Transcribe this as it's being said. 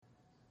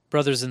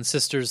Brothers and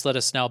sisters, let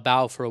us now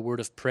bow for a word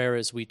of prayer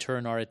as we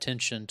turn our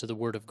attention to the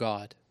Word of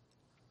God.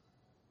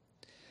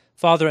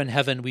 Father in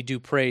heaven, we do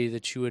pray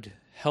that you would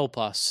help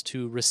us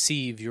to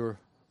receive your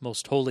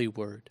most holy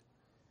word.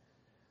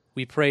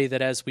 We pray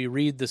that as we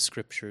read the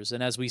Scriptures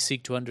and as we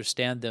seek to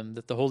understand them,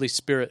 that the Holy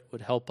Spirit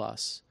would help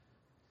us.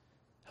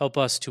 Help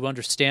us to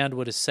understand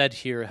what is said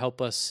here.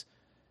 Help us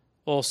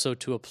also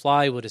to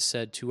apply what is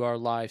said to our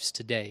lives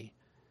today.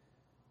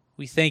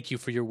 We thank you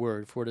for your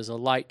word, for it is a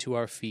light to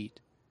our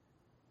feet.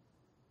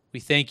 We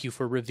thank you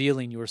for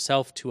revealing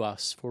yourself to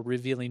us, for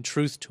revealing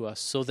truth to us,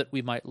 so that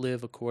we might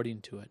live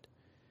according to it.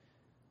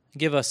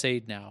 Give us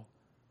aid now,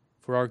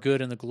 for our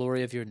good and the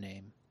glory of your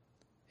name.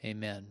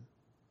 Amen.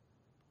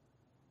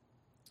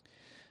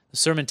 The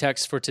sermon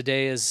text for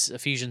today is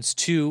Ephesians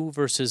 2,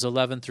 verses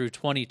 11 through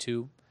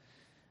 22.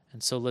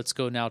 And so let's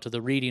go now to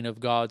the reading of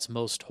God's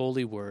most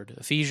holy word.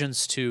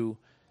 Ephesians 2,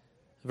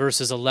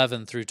 verses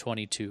 11 through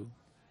 22.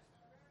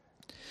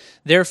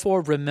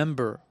 Therefore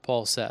remember,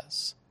 Paul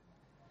says,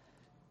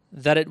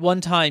 that at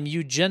one time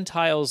you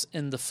Gentiles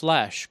in the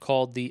flesh,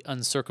 called the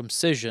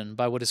uncircumcision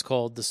by what is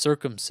called the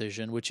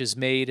circumcision, which is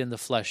made in the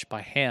flesh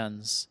by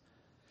hands.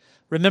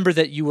 Remember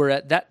that you were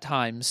at that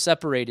time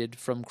separated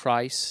from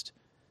Christ,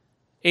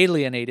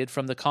 alienated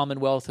from the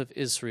commonwealth of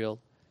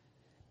Israel,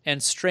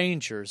 and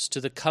strangers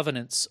to the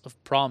covenants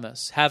of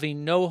promise,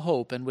 having no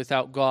hope and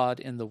without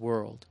God in the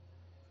world.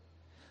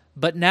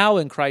 But now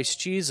in Christ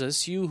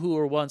Jesus, you who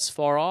were once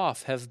far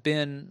off have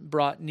been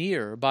brought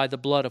near by the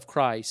blood of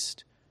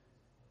Christ.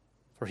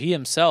 For he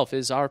himself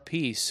is our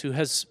peace, who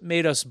has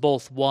made us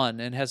both one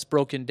and has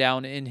broken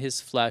down in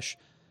his flesh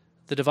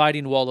the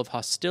dividing wall of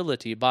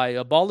hostility by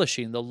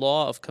abolishing the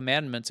law of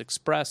commandments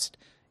expressed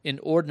in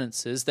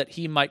ordinances, that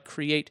he might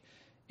create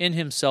in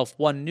himself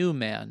one new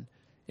man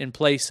in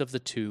place of the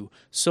two,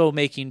 so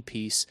making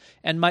peace,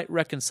 and might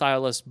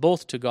reconcile us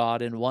both to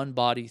God in one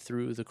body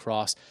through the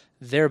cross,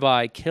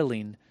 thereby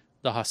killing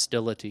the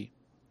hostility.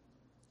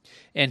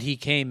 And he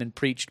came and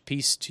preached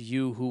peace to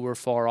you who were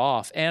far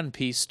off, and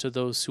peace to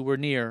those who were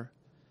near.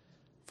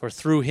 For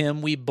through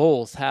him we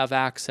both have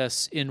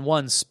access in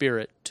one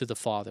Spirit to the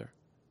Father.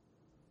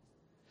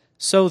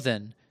 So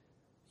then,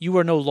 you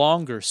are no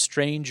longer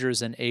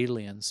strangers and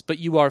aliens, but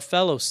you are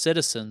fellow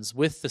citizens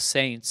with the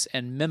saints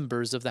and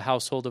members of the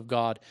household of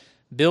God,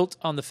 built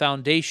on the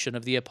foundation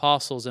of the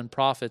apostles and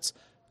prophets,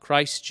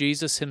 Christ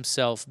Jesus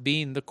himself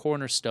being the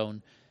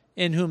cornerstone,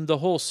 in whom the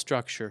whole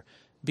structure,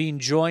 being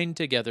joined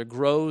together,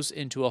 grows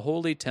into a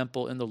holy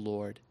temple in the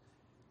Lord.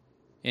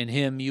 In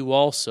him you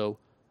also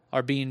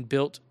are being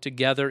built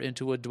together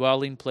into a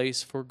dwelling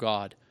place for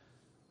God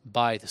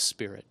by the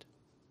Spirit.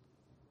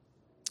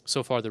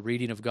 So far the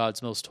reading of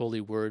God's most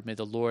holy word. May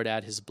the Lord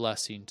add his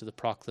blessing to the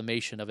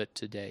proclamation of it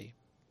today.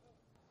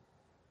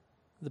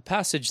 The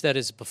passage that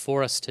is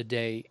before us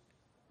today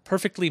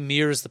perfectly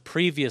mirrors the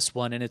previous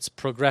one in its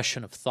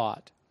progression of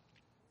thought.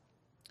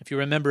 If you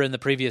remember in the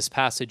previous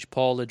passage,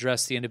 Paul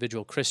addressed the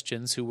individual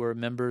Christians who were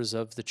members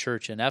of the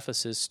church in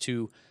Ephesus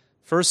to,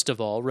 first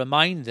of all,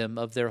 remind them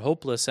of their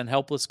hopeless and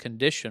helpless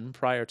condition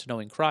prior to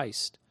knowing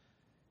Christ.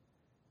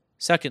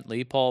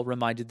 Secondly, Paul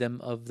reminded them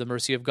of the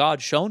mercy of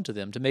God shown to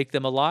them to make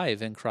them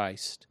alive in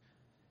Christ.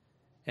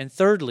 And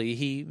thirdly,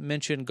 he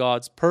mentioned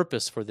God's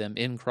purpose for them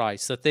in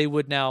Christ, that they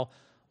would now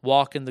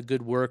walk in the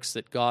good works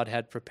that God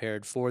had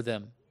prepared for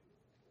them.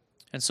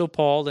 And so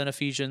Paul in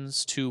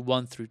Ephesians 2,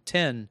 1 through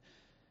 10,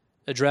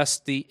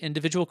 addressed the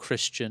individual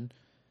Christian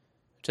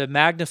to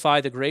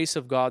magnify the grace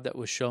of God that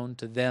was shown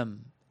to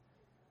them.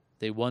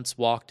 They once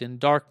walked in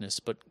darkness,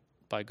 but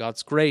by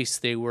God's grace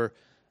they were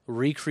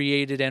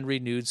recreated and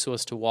renewed so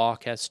as to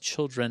walk as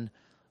children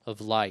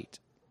of light.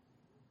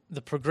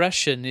 The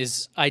progression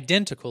is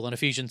identical in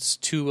Ephesians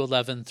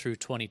 2:11 through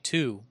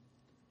 22.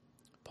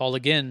 Paul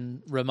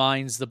again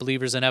reminds the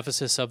believers in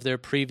Ephesus of their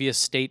previous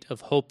state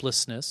of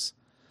hopelessness,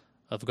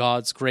 of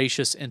God's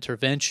gracious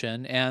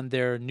intervention, and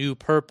their new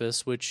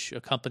purpose which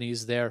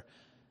accompanies their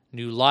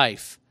new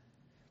life.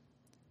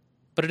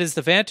 But it is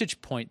the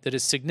vantage point that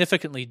is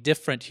significantly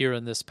different here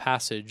in this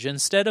passage.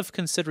 Instead of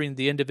considering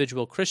the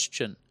individual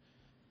Christian,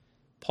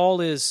 Paul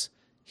is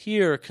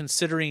here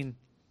considering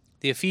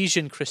the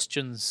Ephesian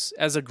Christians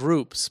as a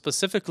group.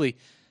 Specifically,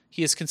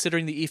 he is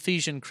considering the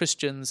Ephesian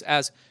Christians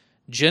as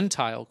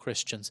Gentile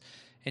Christians.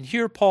 And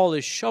here Paul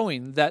is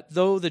showing that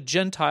though the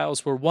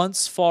Gentiles were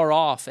once far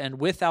off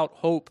and without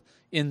hope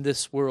in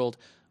this world,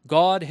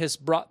 God has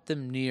brought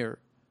them near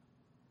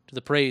to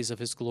the praise of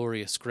his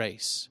glorious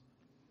grace.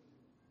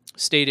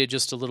 Stated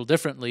just a little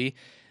differently,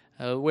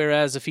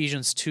 whereas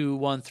Ephesians 2,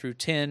 1 through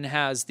 10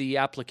 has the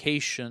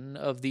application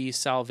of the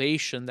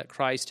salvation that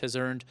Christ has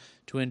earned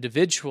to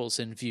individuals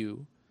in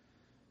view,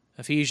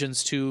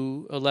 Ephesians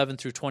 2, 11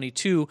 through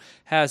 22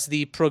 has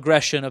the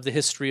progression of the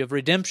history of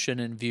redemption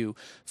in view.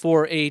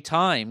 For a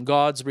time,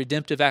 God's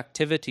redemptive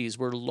activities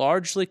were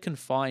largely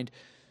confined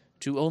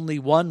to only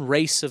one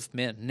race of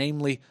men,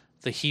 namely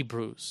the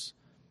Hebrews.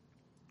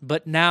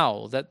 But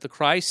now that the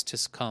Christ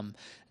has come,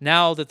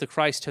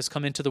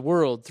 into the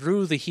world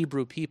through the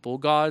Hebrew people,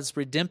 God's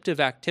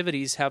redemptive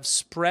activities have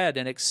spread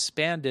and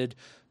expanded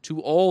to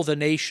all the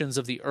nations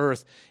of the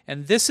earth.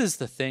 And this is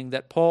the thing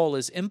that Paul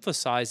is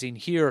emphasizing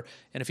here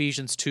in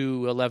Ephesians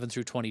 2:11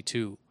 through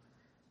 22.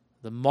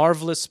 The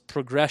marvelous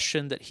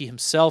progression that he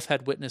himself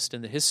had witnessed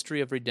in the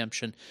history of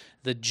redemption.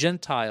 The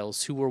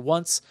Gentiles who were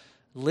once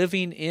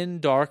living in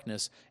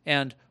darkness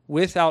and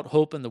without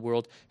hope in the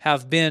world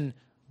have been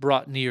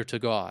brought near to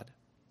God.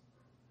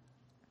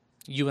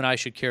 You and I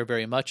should care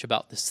very much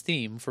about this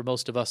theme, for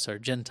most of us are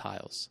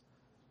Gentiles.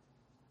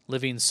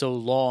 Living so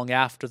long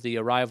after the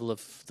arrival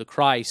of the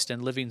Christ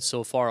and living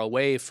so far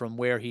away from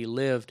where he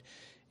lived,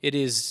 it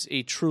is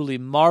a truly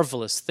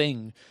marvelous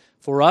thing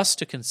for us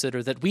to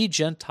consider that we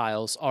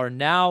Gentiles are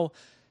now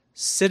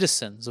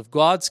citizens of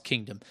God's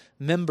kingdom,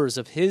 members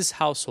of his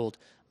household,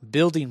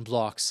 building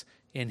blocks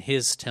in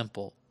his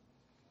temple.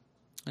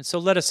 And so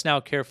let us now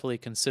carefully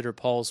consider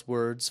Paul's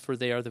words, for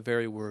they are the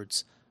very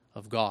words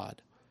of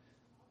God.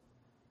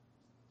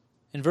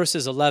 In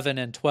verses 11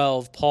 and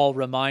 12, Paul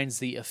reminds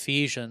the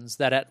Ephesians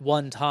that at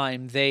one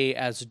time they,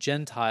 as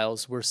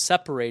Gentiles, were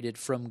separated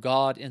from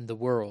God in the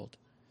world.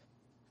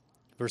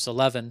 Verse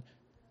 11,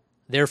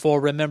 therefore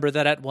remember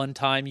that at one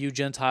time you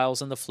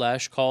Gentiles in the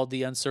flesh, called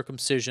the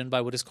uncircumcision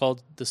by what is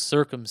called the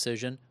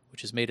circumcision,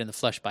 which is made in the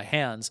flesh by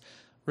hands,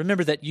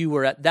 remember that you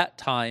were at that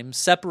time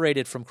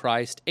separated from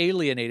Christ,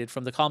 alienated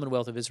from the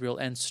commonwealth of Israel,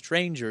 and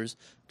strangers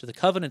to the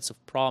covenants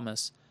of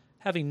promise,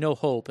 having no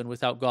hope and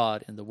without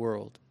God in the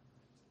world.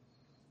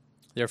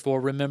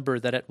 Therefore, remember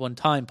that at one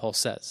time, Paul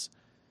says.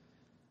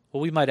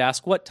 Well, we might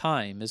ask, what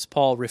time is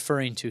Paul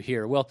referring to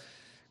here? Well,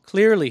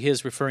 clearly he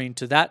is referring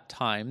to that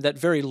time, that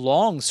very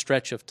long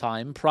stretch of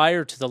time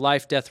prior to the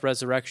life, death,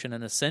 resurrection,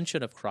 and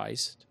ascension of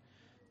Christ.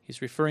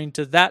 He's referring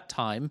to that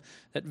time,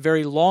 that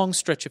very long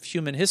stretch of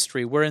human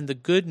history wherein the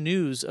good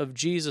news of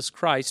Jesus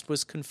Christ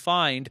was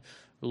confined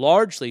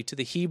largely to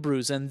the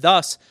Hebrews and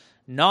thus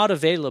not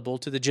available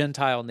to the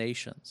Gentile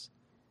nations.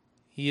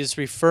 He is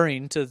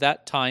referring to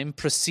that time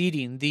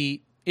preceding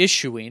the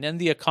issuing and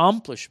the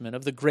accomplishment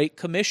of the Great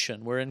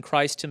Commission, wherein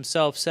Christ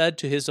himself said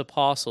to his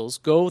apostles,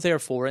 "Go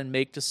therefore and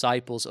make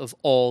disciples of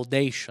all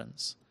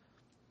nations."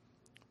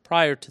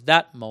 Prior to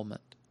that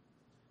moment,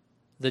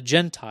 the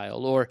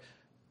Gentile or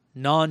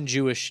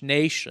non-Jewish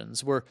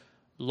nations were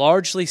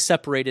largely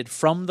separated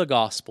from the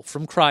gospel,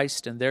 from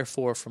Christ, and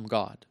therefore from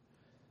God.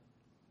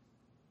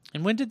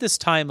 And when did this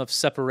time of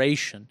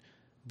separation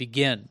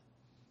begin?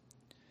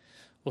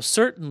 Well,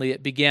 certainly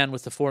it began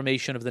with the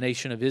formation of the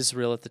nation of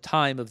Israel at the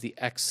time of the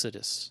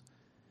Exodus.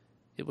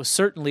 It was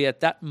certainly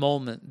at that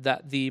moment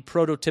that the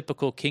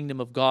prototypical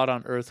kingdom of God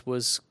on earth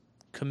was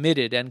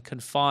committed and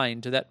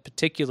confined to that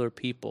particular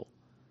people.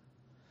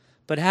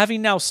 But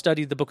having now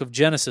studied the book of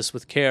Genesis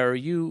with care,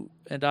 you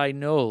and I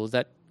know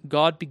that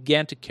God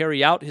began to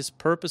carry out his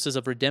purposes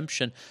of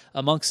redemption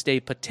amongst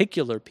a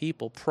particular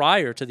people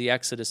prior to the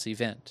Exodus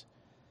event.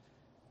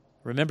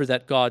 Remember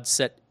that God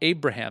set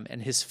Abraham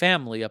and his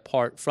family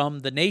apart from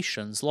the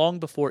nations long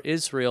before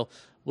Israel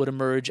would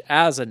emerge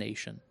as a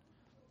nation.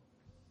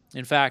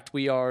 In fact,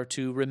 we are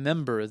to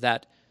remember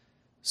that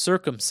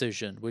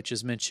circumcision, which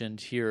is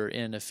mentioned here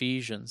in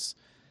Ephesians,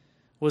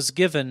 was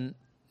given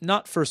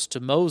not first to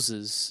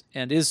Moses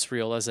and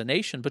Israel as a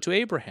nation, but to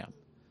Abraham.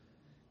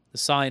 The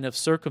sign of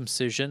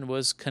circumcision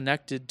was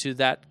connected to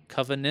that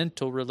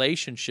covenantal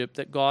relationship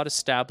that God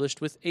established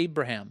with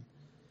Abraham.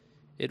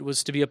 It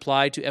was to be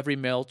applied to every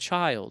male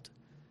child.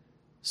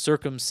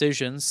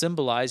 Circumcision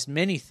symbolized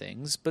many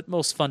things, but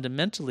most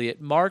fundamentally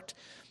it marked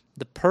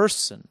the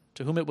person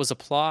to whom it was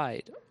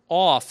applied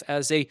off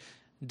as a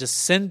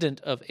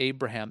descendant of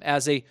Abraham,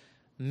 as a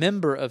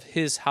member of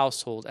his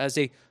household, as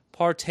a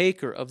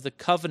partaker of the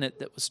covenant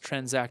that was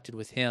transacted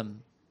with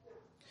him.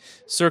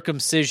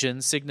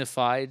 Circumcision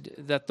signified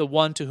that the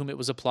one to whom it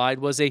was applied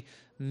was a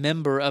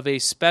member of a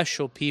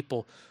special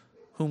people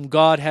whom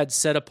God had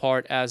set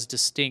apart as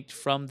distinct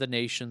from the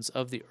nations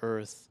of the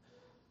earth,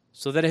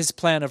 so that his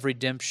plan of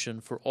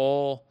redemption for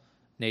all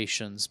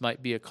nations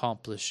might be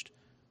accomplished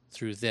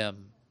through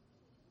them.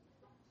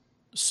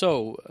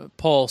 So,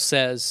 Paul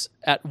says,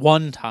 at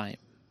one time,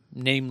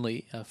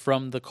 namely,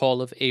 from the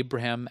call of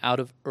Abraham out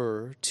of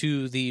Ur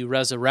to the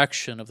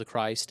resurrection of the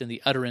Christ and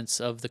the utterance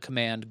of the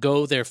command,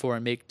 "Go therefore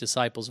and make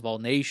disciples of all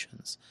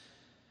nations,"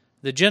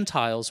 the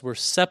Gentiles were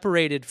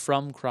separated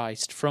from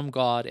Christ, from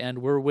God, and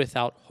were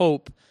without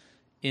hope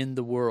in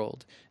the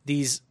world.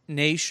 These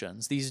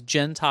nations, these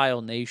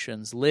Gentile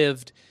nations,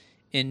 lived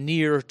in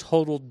near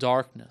total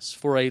darkness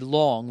for a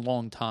long,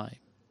 long time.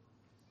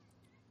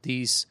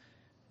 These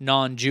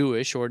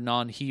non-Jewish or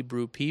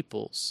non-Hebrew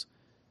peoples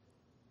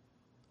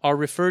are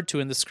referred to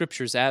in the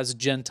Scriptures as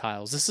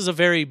Gentiles. This is a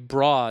very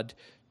broad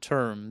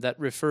term that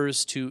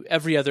refers to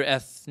every other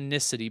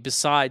ethnicity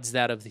besides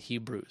that of the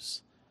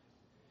Hebrews.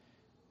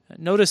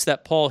 Notice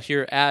that Paul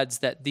here adds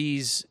that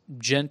these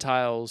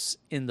Gentiles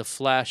in the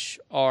flesh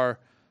are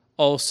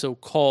also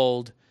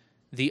called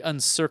the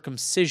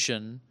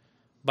uncircumcision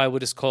by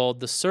what is called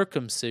the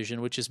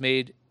circumcision, which is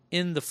made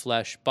in the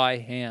flesh by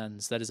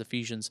hands. That is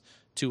Ephesians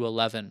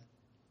 2:11.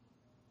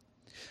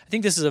 I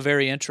think this is a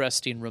very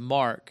interesting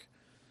remark.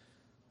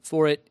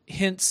 for it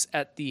hints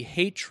at the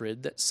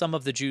hatred that some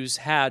of the Jews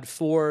had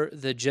for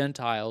the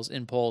Gentiles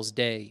in Paul's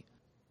day.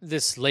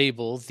 This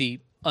label, the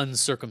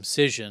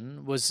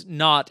uncircumcision, was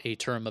not a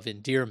term of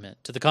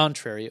endearment. To the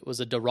contrary, it was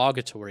a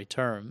derogatory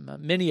term.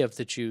 Many of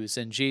the Jews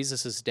in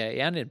Jesus' day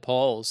and in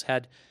Paul's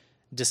had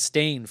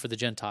disdain for the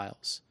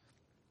Gentiles.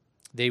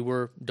 They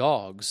were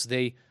dogs.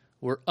 They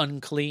were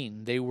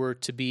unclean. They were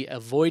to be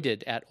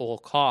avoided at all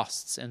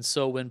costs. And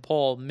so when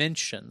Paul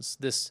mentions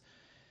this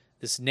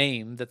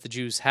name that the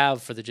Jews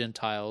have for the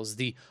Gentiles,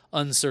 the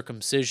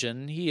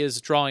uncircumcision, he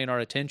is drawing our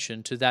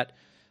attention to that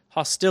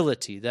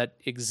hostility that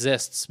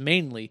exists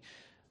mainly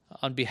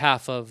on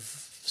behalf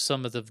of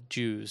some of the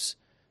Jews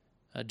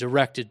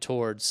directed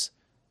towards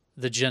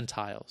the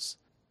Gentiles.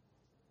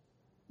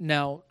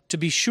 Now, to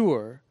be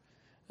sure,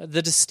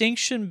 the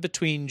distinction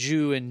between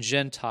Jew and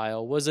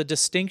Gentile was a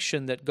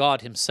distinction that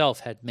God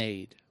himself had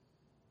made.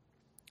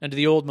 Under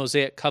the old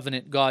Mosaic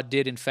covenant, God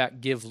did in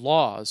fact give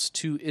laws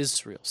to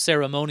Israel,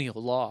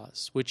 ceremonial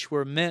laws, which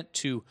were meant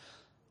to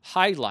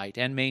highlight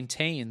and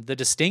maintain the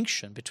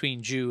distinction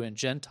between Jew and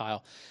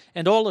Gentile.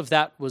 And all of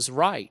that was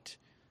right.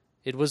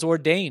 It was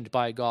ordained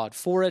by God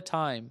for a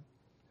time.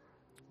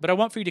 But I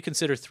want for you to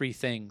consider three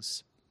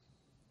things.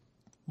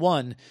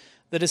 One,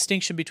 the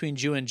distinction between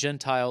Jew and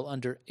Gentile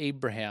under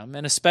Abraham,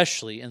 and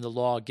especially in the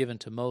law given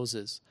to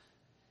Moses,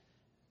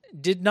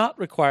 did not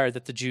require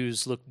that the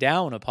Jews look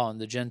down upon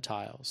the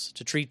Gentiles,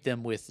 to treat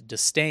them with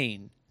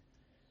disdain.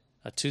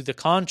 To the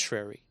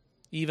contrary,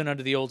 even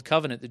under the Old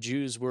Covenant, the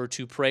Jews were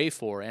to pray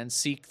for and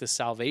seek the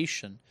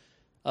salvation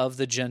of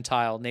the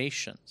Gentile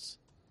nations.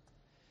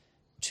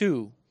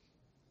 Two,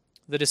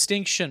 the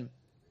distinction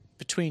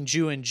between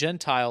Jew and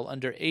Gentile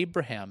under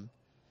Abraham,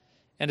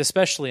 and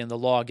especially in the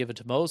law given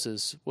to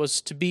Moses,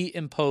 was to be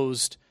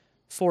imposed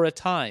for a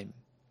time.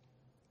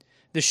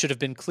 This should have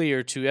been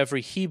clear to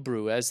every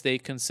Hebrew as they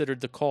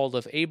considered the call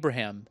of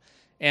Abraham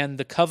and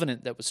the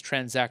covenant that was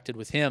transacted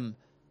with him.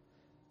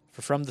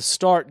 For from the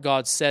start,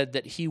 God said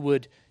that he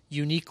would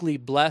uniquely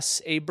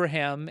bless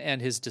Abraham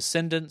and his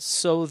descendants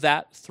so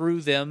that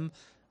through them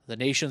the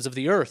nations of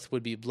the earth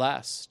would be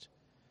blessed.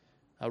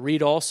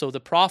 Read also the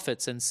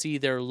prophets and see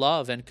their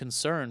love and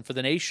concern for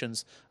the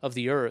nations of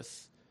the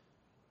earth.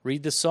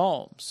 Read the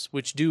Psalms,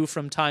 which do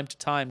from time to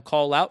time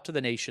call out to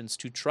the nations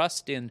to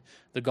trust in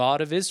the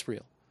God of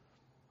Israel.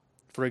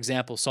 For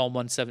example, Psalm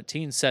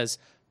 117 says,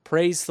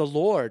 "Praise the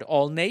Lord,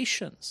 all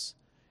nations.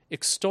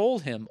 Extol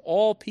him,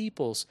 all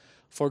peoples,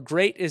 for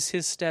great is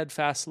his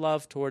steadfast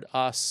love toward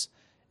us,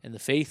 and the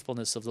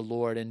faithfulness of the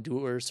Lord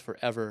endures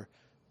forever.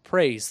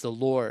 Praise the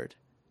Lord."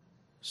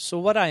 So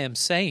what I am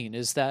saying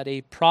is that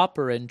a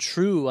proper and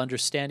true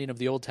understanding of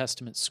the Old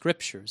Testament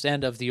scriptures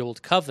and of the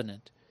Old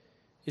Covenant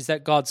is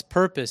that God's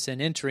purpose in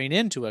entering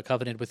into a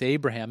covenant with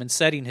Abraham and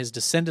setting his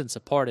descendants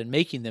apart and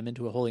making them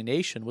into a holy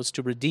nation was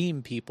to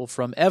redeem people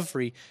from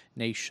every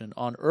nation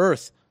on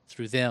earth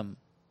through them.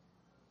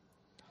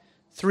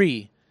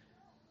 3.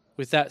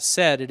 With that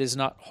said, it is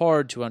not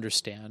hard to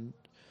understand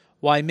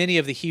why many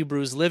of the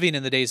Hebrews living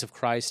in the days of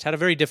Christ had a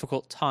very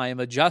difficult time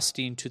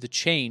adjusting to the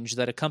change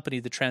that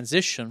accompanied the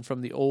transition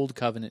from the Old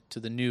Covenant to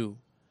the New.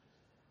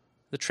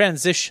 The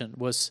transition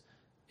was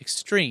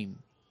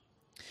extreme.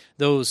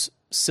 Those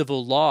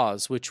civil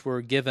laws which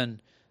were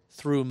given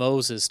through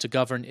Moses to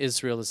govern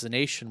Israel as a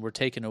nation were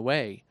taken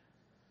away.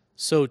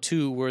 So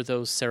too were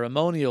those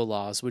ceremonial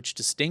laws which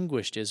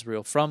distinguished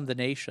Israel from the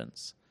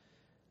nations.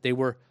 They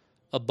were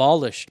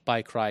abolished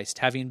by Christ,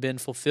 having been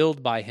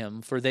fulfilled by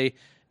him, for they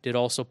did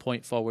also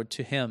point forward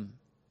to him.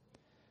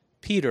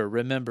 Peter,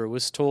 remember,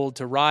 was told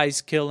to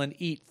rise, kill, and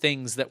eat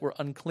things that were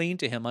unclean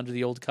to him under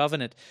the Old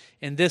Covenant,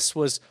 and this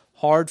was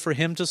hard for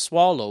him to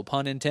swallow,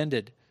 pun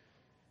intended.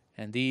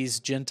 And these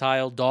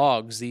Gentile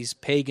dogs, these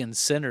pagan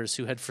sinners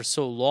who had for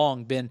so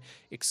long been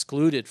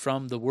excluded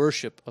from the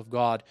worship of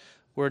God,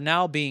 were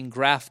now being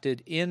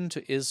grafted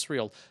into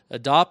Israel,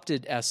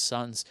 adopted as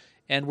sons,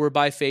 and were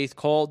by faith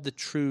called the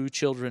true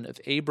children of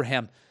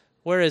Abraham,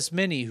 whereas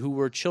many who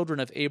were children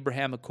of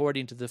Abraham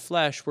according to the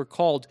flesh were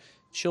called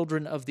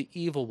children of the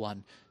evil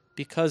one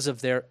because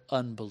of their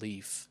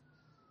unbelief.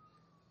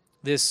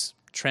 This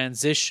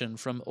transition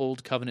from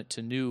Old Covenant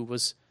to New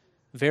was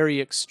very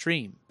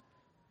extreme.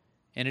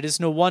 And it is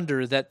no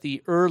wonder that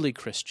the early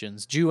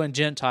Christians, Jew and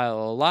Gentile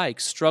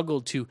alike,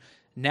 struggled to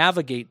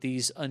navigate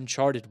these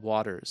uncharted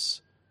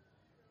waters.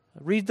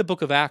 Read the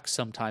book of Acts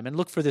sometime and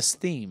look for this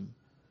theme.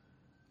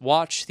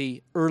 Watch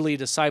the early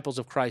disciples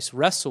of Christ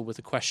wrestle with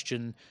the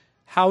question,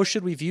 how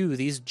should we view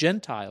these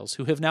Gentiles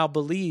who have now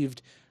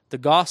believed the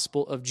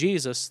gospel of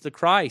Jesus the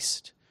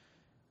Christ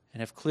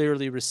and have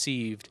clearly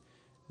received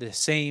the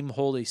same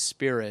Holy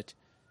Spirit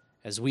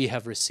as we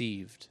have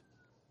received?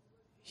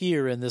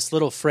 Here in this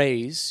little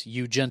phrase,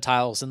 you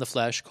Gentiles in the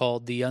flesh,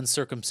 called the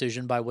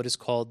uncircumcision by what is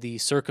called the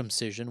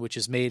circumcision, which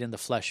is made in the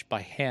flesh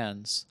by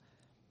hands,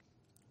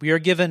 we are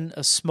given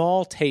a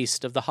small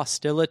taste of the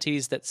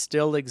hostilities that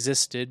still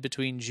existed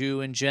between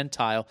Jew and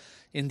Gentile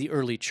in the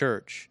early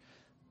church.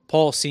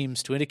 Paul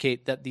seems to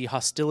indicate that the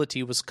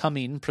hostility was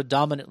coming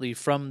predominantly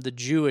from the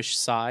Jewish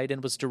side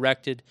and was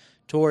directed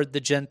toward the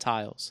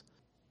Gentiles.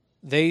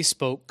 They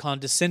spoke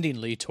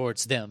condescendingly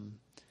towards them.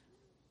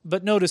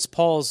 But notice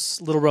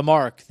Paul's little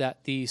remark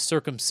that the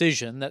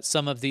circumcision that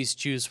some of these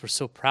Jews were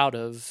so proud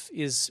of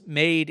is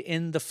made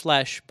in the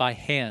flesh by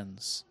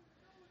hands.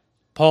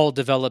 Paul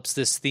develops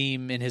this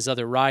theme in his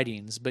other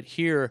writings, but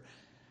here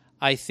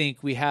I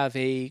think we have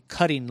a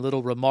cutting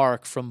little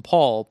remark from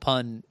Paul,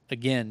 pun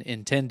again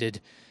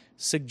intended,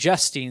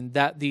 suggesting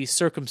that the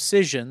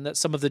circumcision that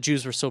some of the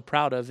Jews were so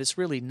proud of is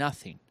really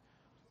nothing.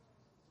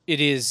 It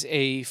is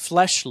a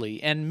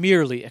fleshly and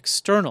merely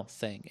external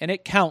thing, and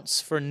it counts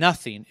for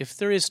nothing if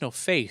there is no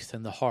faith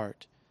in the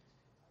heart.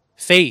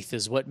 Faith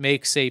is what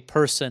makes a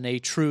person a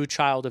true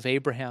child of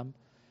Abraham.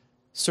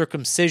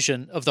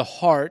 Circumcision of the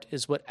heart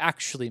is what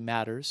actually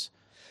matters,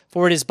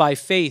 for it is by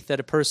faith that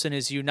a person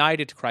is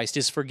united to Christ,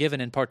 is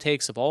forgiven, and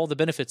partakes of all the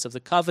benefits of the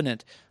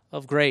covenant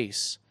of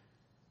grace.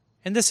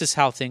 And this is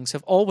how things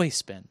have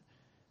always been.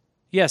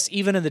 Yes,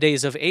 even in the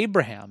days of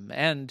Abraham,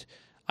 and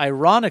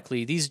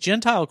ironically, these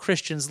Gentile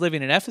Christians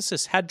living in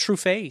Ephesus had true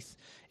faith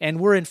and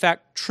were in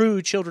fact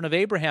true children of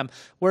Abraham,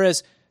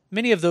 whereas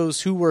many of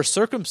those who were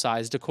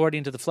circumcised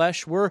according to the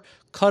flesh were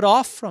cut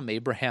off from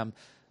Abraham,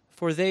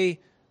 for they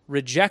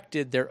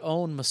rejected their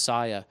own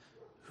Messiah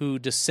who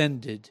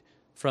descended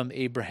from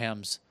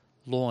Abraham's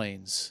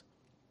loins.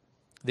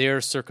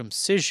 Their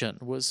circumcision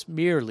was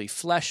merely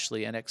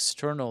fleshly and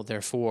external,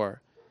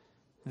 therefore.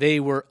 They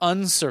were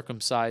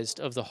uncircumcised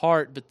of the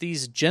heart, but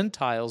these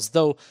Gentiles,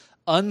 though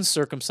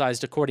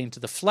uncircumcised according to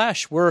the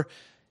flesh, were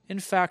in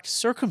fact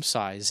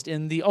circumcised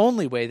in the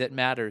only way that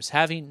matters,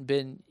 having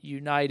been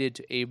united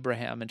to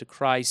Abraham and to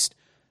Christ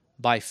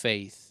by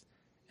faith,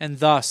 and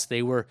thus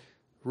they were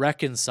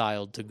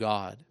reconciled to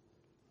God.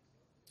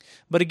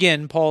 But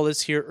again, Paul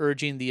is here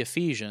urging the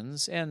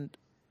Ephesians, and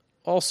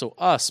also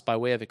us by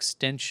way of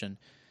extension,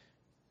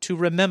 to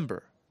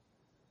remember,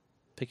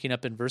 picking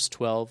up in verse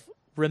 12,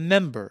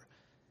 remember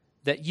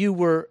that you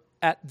were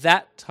at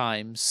that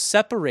time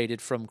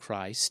separated from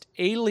Christ,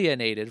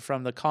 alienated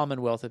from the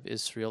commonwealth of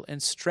Israel,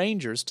 and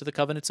strangers to the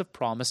covenants of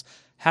promise,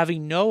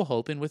 having no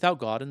hope and without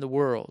God in the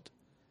world.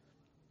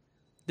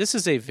 This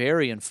is a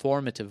very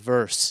informative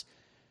verse.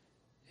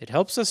 It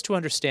helps us to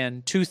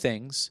understand two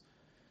things,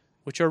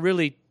 which are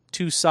really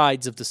two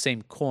sides of the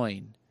same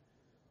coin.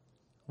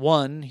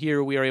 One,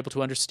 here we are able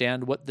to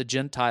understand what the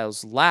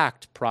Gentiles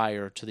lacked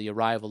prior to the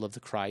arrival of the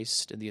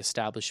Christ and the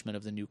establishment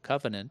of the new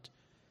covenant.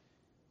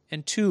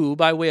 And two,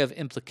 by way of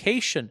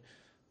implication,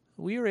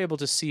 we are able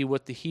to see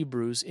what the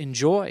Hebrews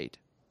enjoyed.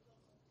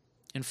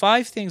 And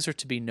 5 things are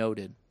to be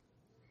noted.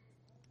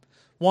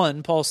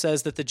 1, Paul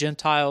says that the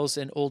Gentiles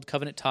in Old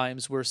Covenant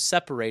times were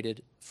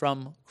separated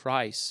from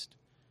Christ.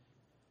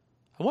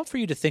 I want for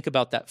you to think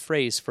about that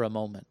phrase for a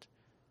moment.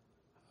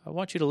 I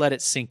want you to let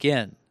it sink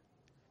in.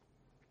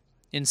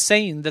 In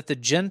saying that the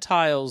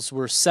Gentiles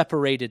were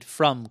separated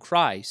from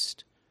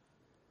Christ,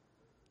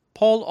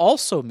 Paul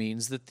also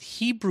means that the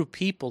Hebrew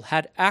people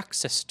had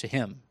access to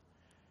him.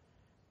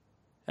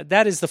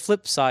 That is the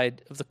flip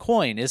side of the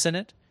coin, isn't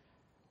it?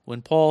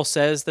 When Paul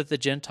says that the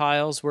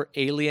Gentiles were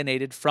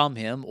alienated from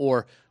him,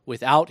 or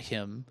without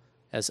him,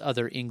 as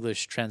other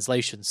English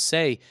translations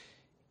say,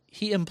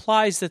 he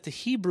implies that the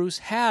Hebrews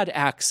had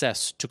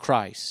access to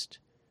Christ.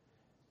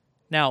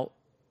 Now,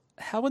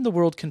 how in the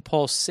world can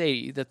Paul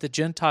say that the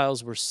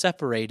Gentiles were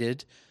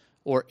separated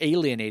or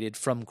alienated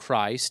from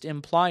Christ,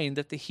 implying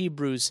that the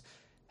Hebrews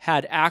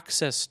had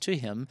access to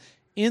him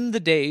in the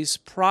days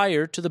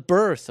prior to the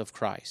birth of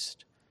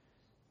Christ?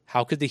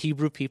 How could the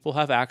Hebrew people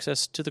have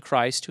access to the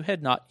Christ who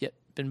had not yet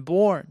been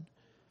born?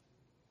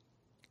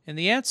 And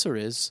the answer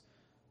is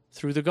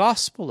through the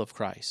gospel of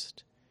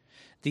Christ.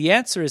 The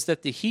answer is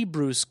that the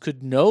Hebrews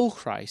could know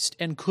Christ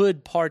and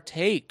could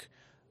partake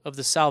of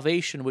the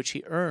salvation which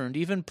he earned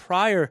even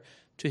prior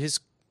to his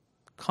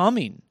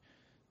coming,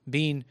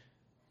 being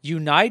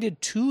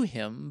united to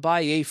him by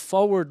a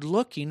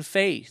forward-looking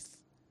faith.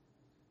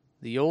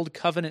 The Old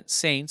Covenant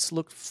saints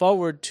looked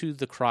forward to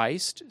the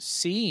Christ,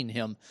 seeing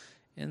him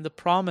in the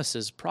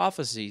promises,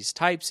 prophecies,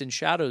 types, and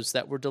shadows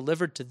that were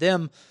delivered to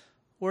them,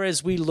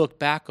 whereas we look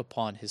back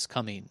upon his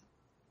coming.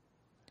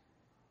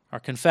 Our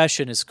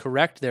confession is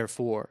correct,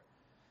 therefore,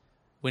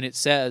 when it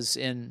says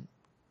in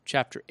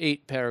chapter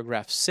 8,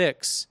 paragraph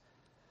 6,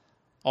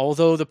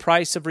 although the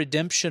price of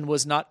redemption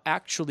was not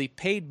actually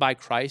paid by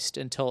Christ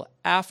until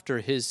after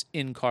his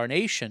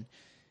incarnation,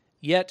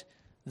 yet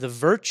the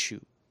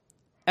virtue,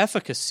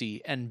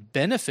 efficacy, and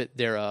benefit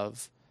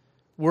thereof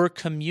were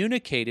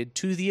communicated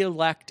to the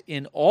elect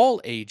in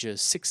all ages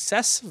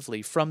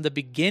successively from the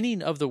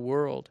beginning of the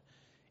world,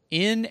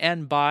 in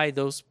and by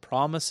those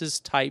promises,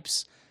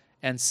 types,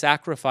 and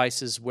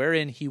sacrifices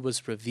wherein he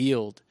was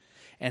revealed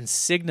and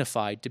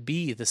signified to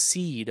be the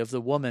seed of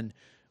the woman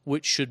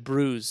which should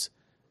bruise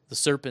the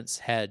serpent's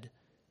head,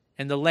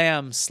 and the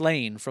Lamb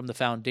slain from the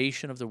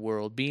foundation of the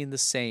world, being the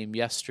same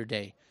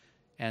yesterday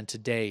and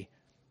today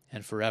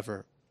and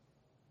forever.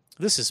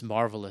 This is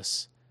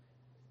marvelous.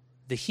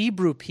 The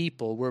Hebrew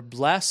people were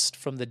blessed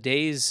from the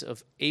days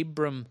of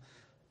Abram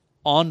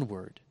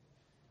onward,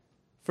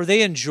 for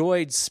they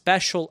enjoyed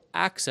special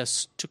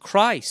access to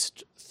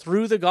Christ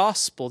through the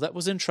gospel that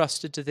was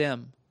entrusted to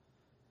them.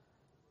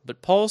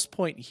 But Paul's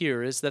point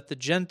here is that the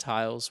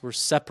Gentiles were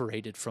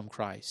separated from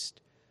Christ.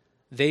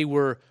 They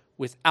were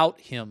without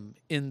him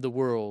in the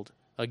world,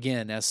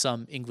 again, as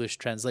some English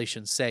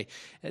translations say.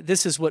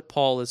 This is what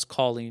Paul is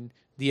calling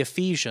the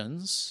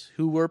Ephesians,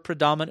 who were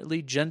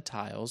predominantly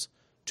Gentiles,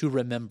 to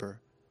remember.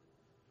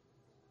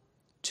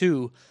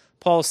 2,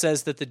 Paul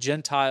says that the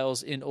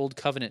Gentiles in Old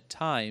Covenant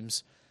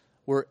times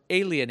were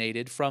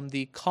alienated from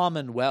the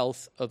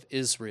commonwealth of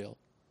Israel.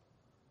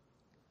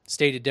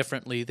 Stated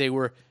differently, they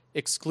were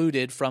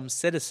excluded from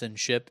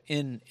citizenship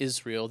in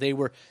Israel. They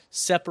were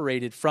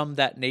separated from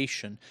that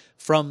nation,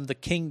 from the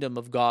kingdom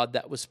of God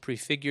that was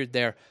prefigured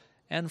there,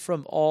 and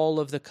from all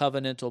of the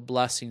covenantal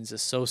blessings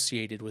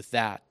associated with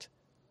that.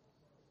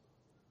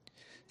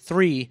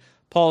 3,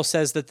 Paul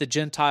says that the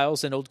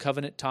Gentiles in Old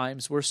Covenant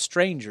times were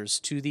strangers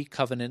to the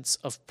covenants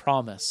of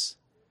promise.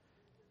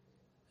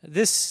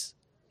 This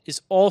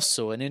is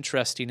also an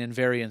interesting and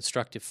very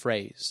instructive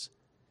phrase.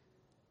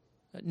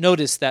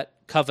 Notice that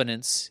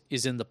covenants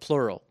is in the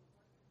plural.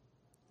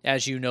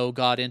 As you know,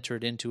 God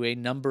entered into a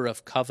number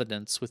of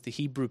covenants with the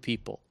Hebrew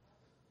people.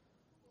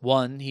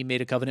 1, he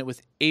made a covenant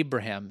with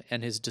Abraham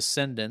and his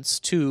descendants.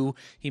 2,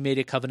 he made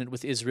a covenant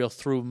with Israel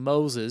through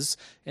Moses.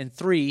 And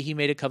 3, he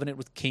made a covenant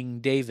with King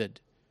David.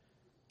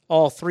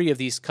 All 3 of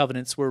these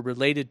covenants were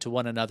related to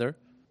one another.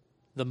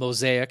 The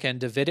Mosaic and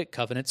Davidic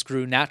covenants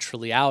grew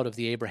naturally out of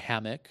the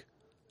Abrahamic.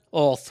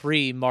 All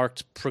 3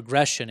 marked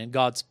progression in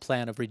God's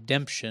plan of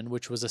redemption,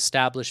 which was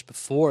established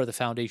before the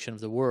foundation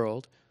of the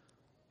world.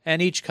 And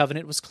each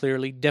covenant was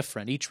clearly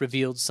different. Each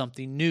revealed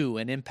something new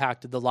and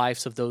impacted the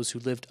lives of those who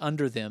lived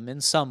under them in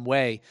some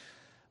way.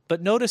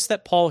 But notice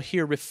that Paul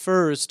here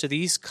refers to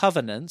these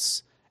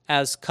covenants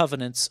as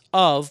covenants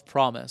of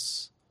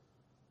promise.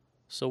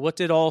 So what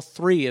did all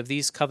 3 of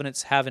these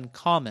covenants have in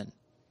common?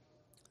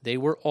 They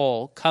were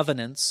all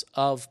covenants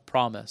of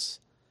promise.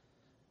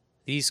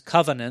 These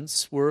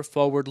covenants were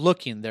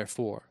forward-looking,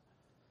 therefore.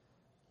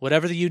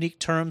 Whatever the unique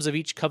terms of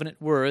each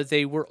covenant were,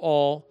 they were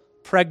all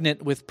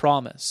pregnant with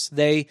promise.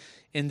 They,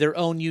 in their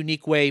own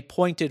unique way,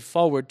 pointed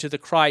forward to the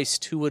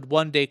Christ who would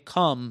one day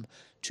come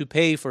to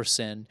pay for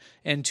sin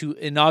and to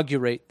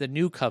inaugurate the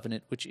new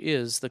covenant, which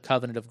is the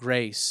covenant of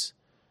grace,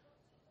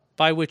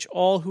 by which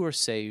all who are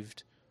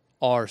saved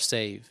are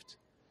saved.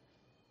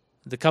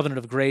 The covenant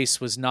of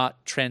grace was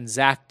not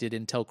transacted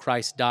until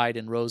Christ died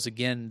and rose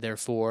again,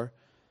 therefore,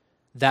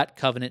 that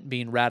covenant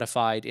being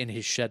ratified in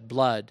his shed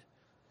blood.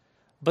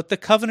 But the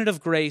covenant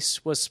of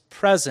grace was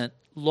present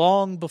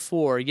long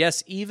before,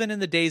 yes, even in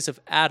the days of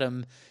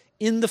Adam,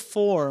 in the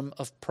form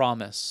of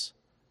promise.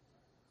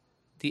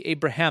 The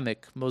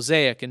Abrahamic,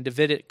 Mosaic, and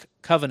Davidic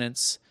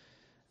covenants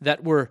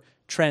that were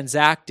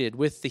transacted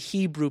with the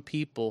Hebrew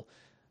people,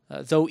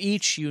 though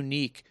each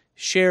unique,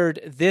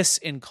 shared this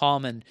in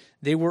common.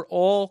 They were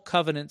all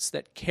covenants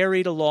that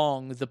carried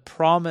along the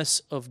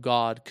promise of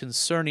God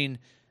concerning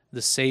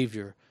the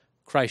Savior,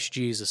 Christ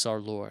Jesus our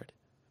Lord.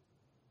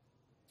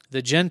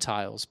 The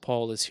Gentiles,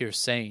 Paul is here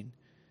saying,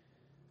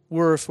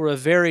 were for a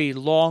very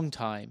long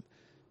time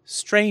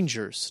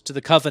strangers to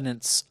the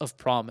covenants of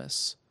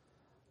promise,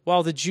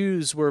 while the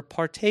Jews were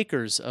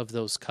partakers of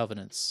those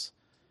covenants.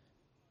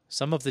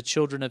 Some of the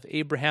children of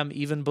Abraham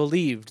even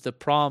believed the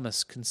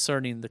promise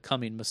concerning the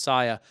coming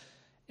Messiah,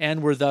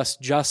 and were thus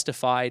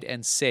justified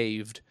and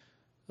saved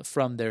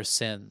from their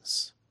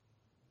sins.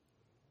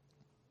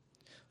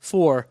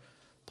 4,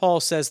 Paul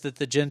says that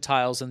the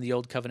Gentiles in the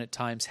Old Covenant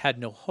times had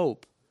no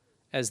hope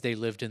as they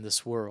lived in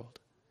this world.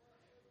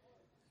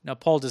 Now,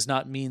 Paul does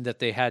not mean that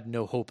they had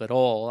no hope at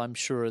all. I'm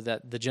sure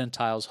that the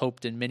Gentiles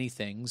hoped in many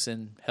things,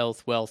 in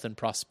health, wealth, and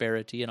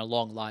prosperity, and a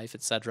long life,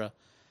 etc.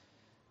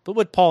 But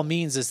what Paul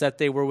means is that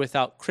they were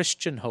without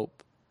Christian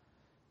hope.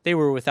 They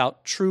were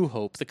without true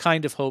hope, the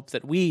kind of hope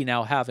that we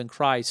now have in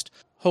Christ,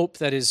 hope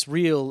that is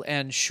real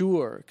and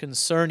sure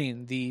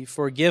concerning the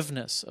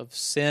forgiveness of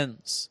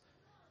sins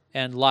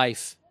and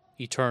life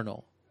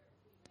eternal.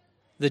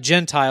 The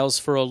Gentiles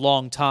for a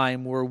long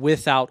time were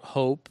without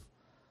hope,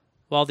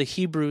 while the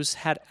Hebrews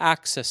had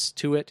access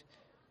to it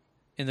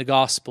in the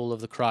gospel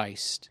of the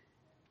Christ.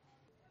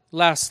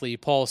 Lastly,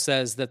 Paul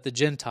says that the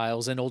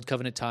Gentiles in Old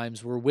Covenant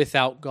times were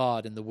without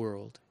God in the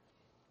world.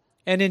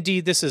 And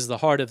indeed, this is the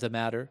heart of the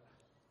matter.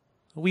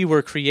 We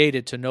were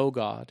created to know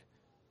God.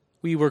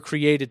 We were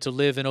created to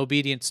live in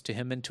obedience to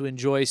Him and to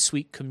enjoy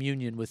sweet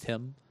communion with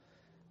Him.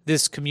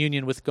 This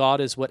communion with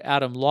God is what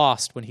Adam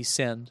lost when he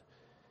sinned.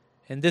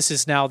 And this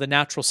is now the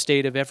natural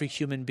state of every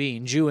human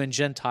being, Jew and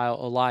Gentile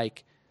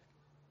alike.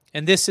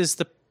 And this is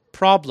the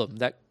problem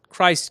that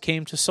Christ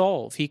came to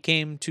solve. He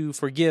came to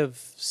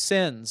forgive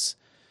sins,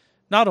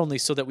 not only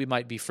so that we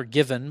might be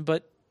forgiven,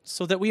 but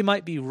so that we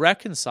might be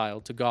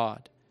reconciled to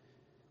God.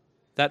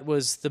 That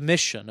was the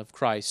mission of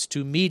Christ,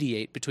 to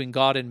mediate between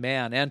God and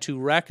man and to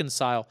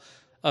reconcile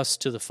us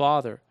to the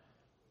Father.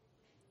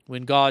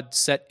 When God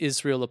set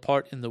Israel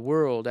apart in the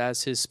world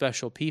as His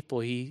special people,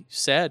 He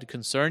said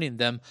concerning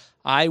them,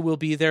 I will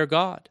be their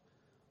God.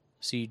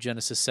 See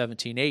Genesis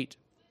 17:8.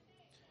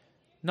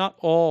 Not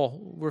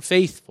all were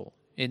faithful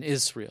in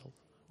Israel.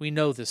 We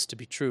know this to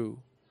be true.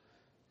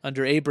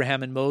 Under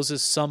Abraham and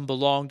Moses, some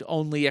belonged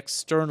only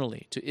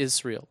externally to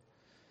Israel,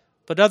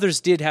 but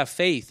others did have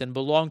faith and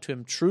belonged to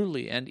him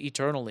truly and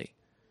eternally.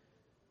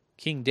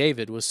 King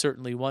David was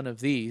certainly one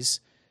of these,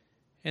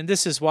 and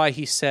this is why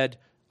he said,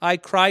 I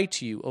cry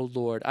to you, O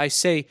Lord. I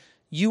say,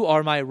 you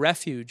are my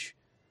refuge,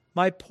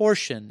 my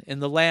portion in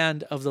the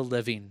land of the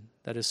living.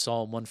 That is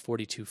Psalm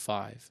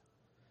 142:5.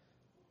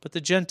 But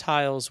the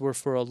Gentiles were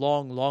for a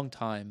long, long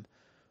time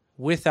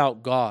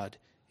without God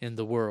in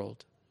the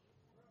world.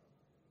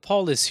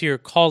 Paul is here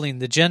calling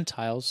the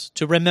Gentiles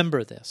to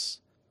remember this,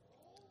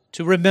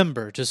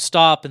 to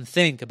stop and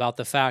think about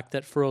the fact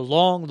that for a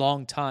long,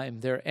 long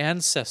time their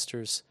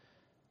ancestors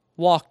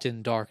walked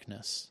in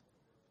darkness.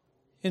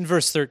 In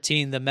verse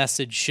 13, the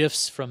message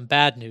shifts from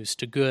bad news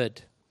to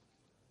good.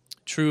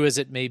 True as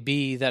it may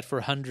be that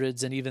for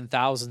hundreds and even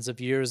thousands of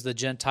years the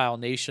Gentile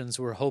nations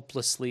were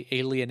hopelessly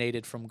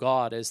alienated from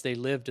God as they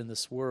lived in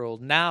this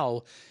world,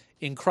 now,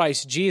 in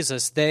Christ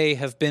Jesus, they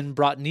have been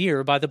brought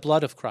near by the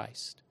blood of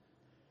Christ.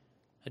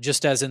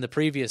 Just as in the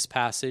previous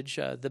passage,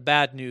 the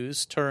bad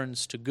news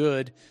turns to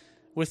good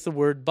with the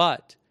word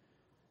but.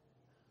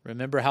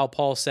 Remember how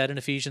Paul said in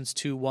Ephesians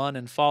 2:1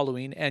 and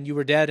following, and you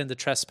were dead in the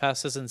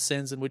trespasses and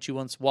sins in which you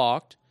once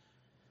walked,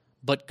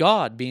 but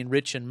God, being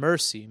rich in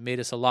mercy, made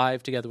us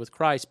alive together with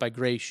Christ. By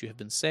grace you have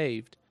been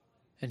saved.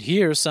 And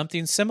here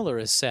something similar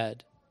is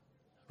said.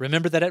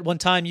 Remember that at one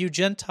time you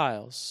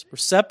Gentiles were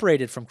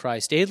separated from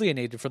Christ,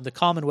 alienated from the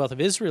commonwealth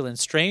of Israel, and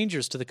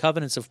strangers to the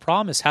covenants of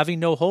promise, having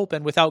no hope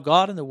and without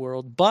God in the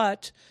world.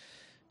 But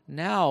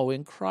now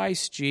in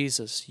Christ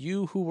Jesus,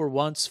 you who were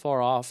once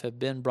far off have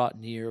been brought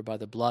near by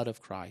the blood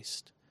of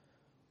Christ.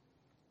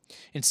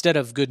 Instead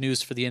of good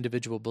news for the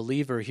individual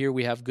believer, here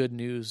we have good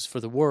news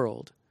for the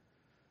world.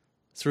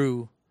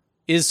 Through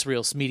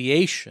Israel's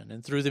mediation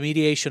and through the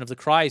mediation of the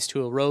Christ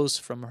who arose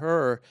from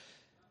her,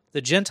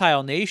 the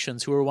Gentile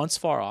nations who were once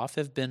far off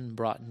have been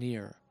brought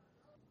near.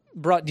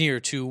 Brought near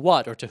to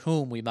what or to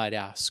whom, we might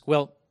ask?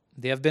 Well,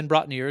 they have been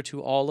brought near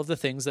to all of the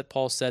things that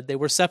Paul said they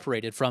were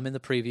separated from in the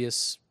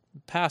previous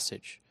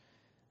passage.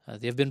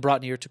 They have been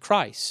brought near to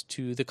Christ,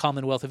 to the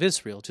commonwealth of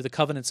Israel, to the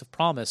covenants of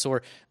promise,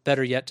 or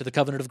better yet, to the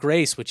covenant of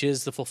grace, which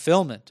is the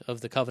fulfillment of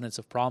the covenants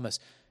of promise,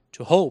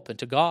 to hope and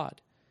to God.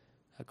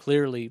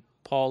 Clearly,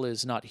 Paul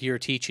is not here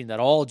teaching that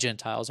all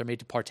Gentiles are made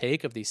to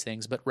partake of these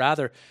things, but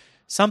rather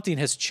something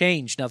has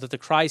changed now that the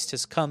Christ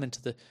has come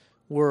into the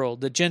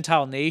world. The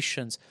Gentile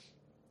nations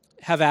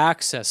have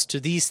access to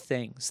these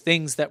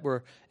things that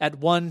were at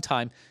one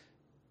time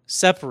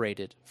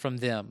separated from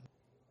them.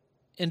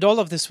 And all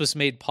of this was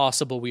made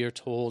possible, we are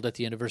told at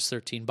the end of verse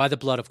 13, by the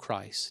blood of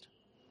Christ.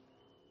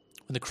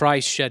 When the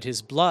Christ shed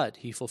his blood,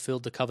 he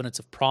fulfilled the covenants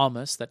of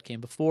promise that came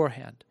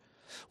beforehand.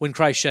 When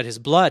Christ shed his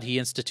blood, he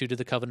instituted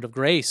the covenant of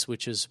grace,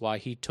 which is why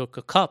he took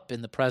a cup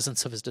in the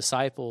presence of his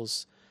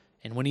disciples.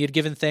 And when he had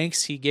given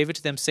thanks, he gave it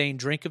to them, saying,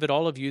 drink of it,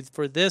 all of you,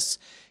 for this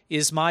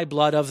is my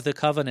blood of the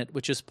covenant,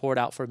 which is poured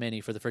out for many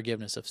for the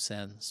forgiveness of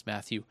sins.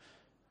 Matthew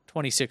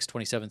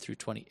 26:27 through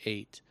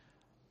 28.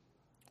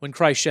 When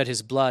Christ shed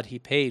his blood, he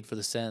paid for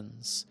the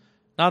sins,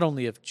 not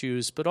only of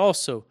Jews, but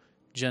also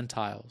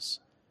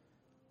Gentiles.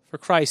 For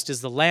Christ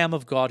is the Lamb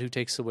of God who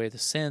takes away the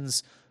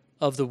sins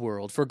of the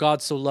world. For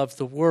God so loved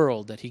the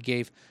world that he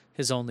gave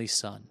his only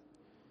Son.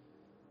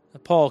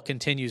 Paul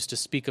continues to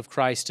speak of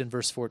Christ in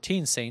verse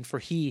 14, saying, for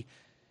he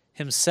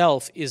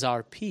himself is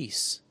our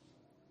peace.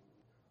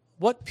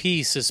 What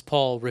peace is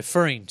Paul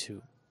referring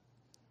to?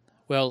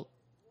 Well,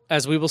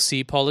 as we will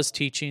see, Paul is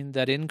teaching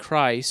that in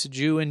Christ,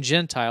 Jew and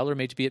Gentile are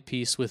made to be at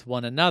peace with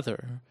one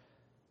another,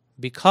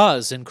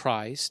 because in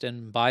Christ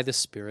and by the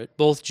Spirit,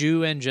 both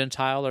Jew and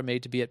Gentile are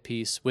made to be at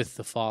peace with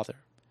the Father.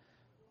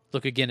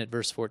 Look again at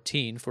verse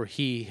 14, for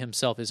he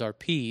himself is our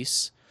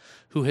peace,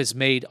 who has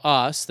made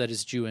us, that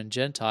is Jew and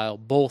Gentile,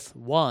 both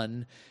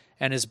one,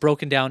 and has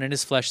broken down in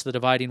his flesh the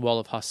dividing wall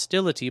of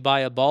hostility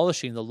by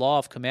abolishing the law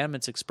of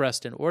commandments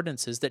expressed in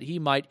ordinances, that he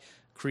might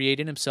create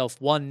in himself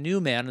one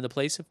new man in the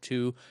place of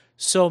two,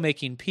 so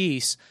making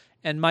peace,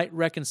 and might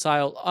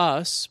reconcile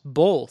us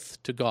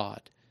both to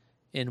God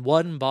in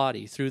one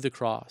body through the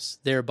cross,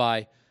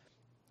 thereby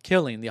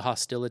killing the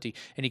hostility.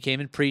 And he came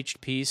and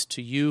preached peace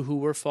to you who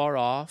were far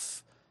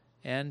off,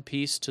 and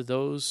peace to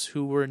those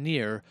who were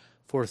near,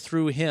 for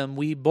through him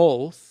we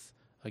both,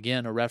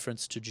 again a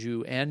reference to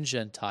Jew and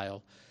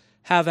Gentile,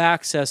 have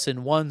access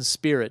in one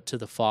Spirit to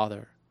the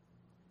Father.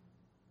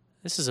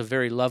 This is a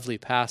very lovely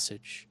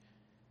passage.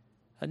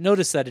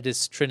 Notice that it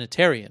is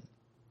Trinitarian.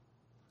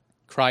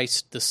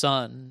 Christ the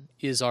Son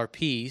is our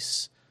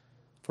peace,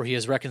 for he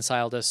has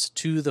reconciled us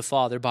to the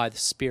Father by the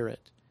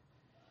Spirit.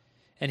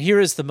 And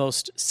here is the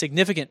most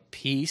significant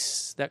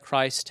peace that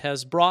Christ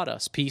has brought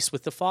us, peace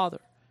with the Father.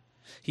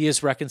 He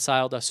has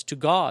reconciled us to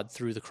God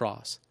through the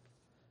cross.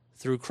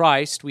 Through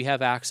Christ, we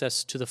have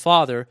access to the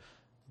Father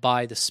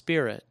by the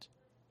Spirit.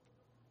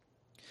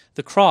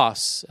 The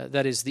cross,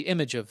 that is, the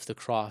image of the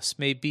cross,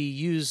 may be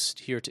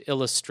used here to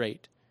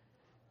illustrate.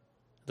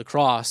 The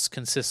cross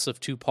consists of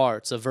two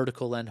parts, a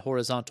vertical and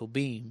horizontal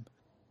beam.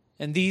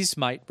 And these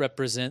might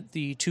represent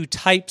the two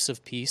types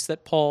of peace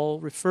that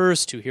Paul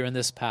refers to here in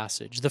this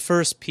passage. The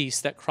first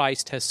peace that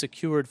Christ has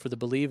secured for the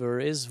believer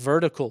is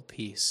vertical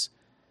peace,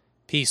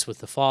 peace with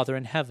the Father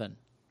in heaven.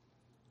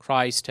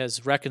 Christ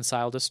has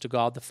reconciled us to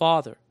God the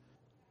Father.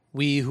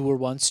 We who were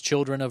once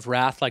children of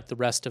wrath like the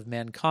rest of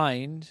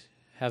mankind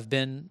have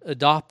been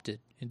adopted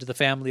into the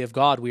family of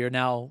God. We are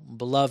now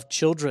beloved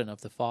children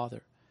of the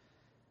Father.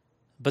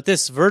 But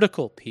this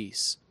vertical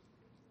peace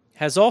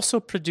has also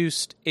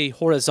produced a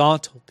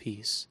horizontal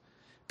peace,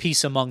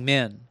 peace among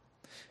men,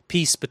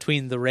 peace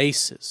between the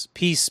races,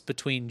 peace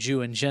between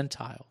Jew and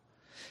Gentile.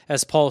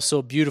 As Paul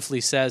so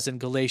beautifully says in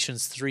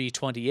Galatians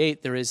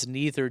 3:28, there is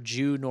neither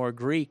Jew nor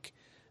Greek,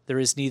 there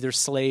is neither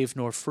slave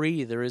nor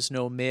free, there is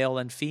no male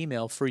and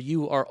female, for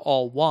you are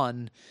all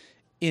one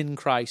in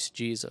Christ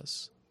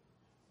Jesus.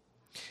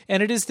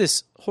 And it is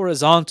this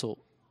horizontal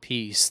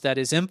peace that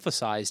is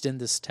emphasized in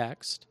this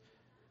text.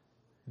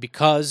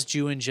 Because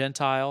Jew and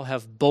Gentile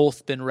have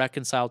both been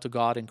reconciled to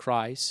God in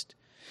Christ,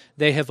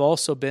 they have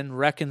also been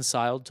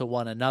reconciled to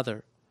one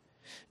another.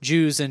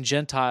 Jews and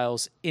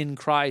Gentiles in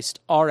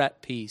Christ are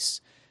at peace.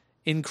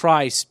 In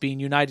Christ, being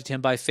united to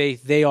him by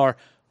faith, they are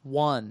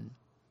one.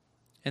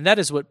 And that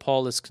is what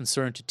Paul is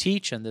concerned to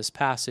teach in this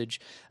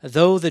passage.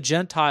 Though the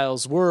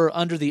Gentiles were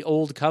under the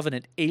old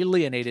covenant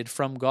alienated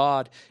from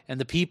God and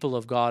the people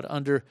of God,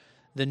 under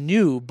the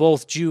new,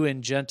 both Jew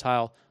and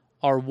Gentile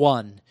are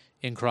one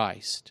in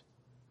Christ.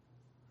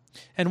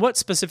 And what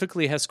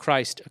specifically has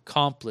Christ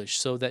accomplished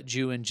so that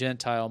Jew and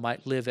Gentile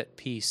might live at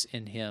peace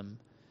in him?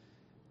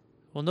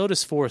 Well,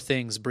 notice four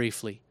things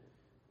briefly.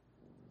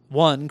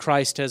 One,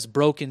 Christ has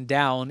broken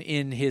down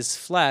in his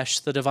flesh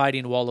the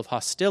dividing wall of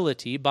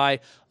hostility by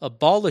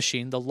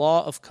abolishing the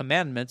law of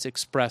commandments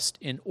expressed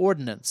in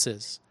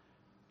ordinances.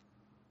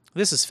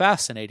 This is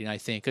fascinating, I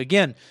think.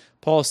 Again,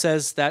 Paul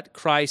says that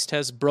Christ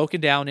has broken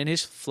down in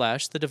his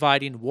flesh the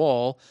dividing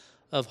wall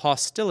of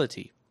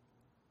hostility.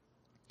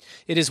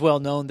 It is well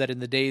known that in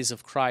the days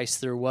of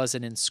Christ there was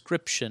an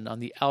inscription on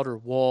the outer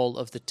wall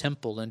of the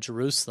temple in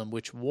Jerusalem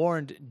which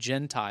warned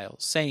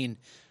Gentiles, saying,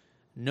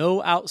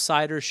 "No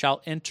outsider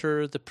shall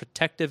enter the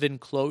protective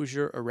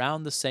enclosure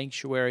around the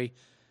sanctuary,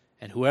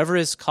 and whoever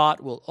is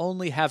caught will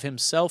only have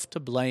himself to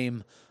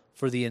blame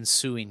for the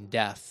ensuing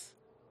death."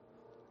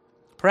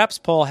 Perhaps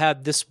Paul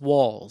had this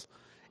wall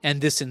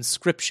and this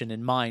inscription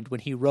in mind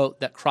when he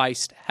wrote that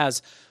Christ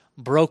has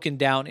broken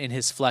down in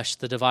his flesh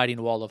the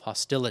dividing wall of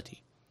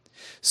hostility.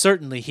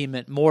 Certainly he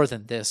meant more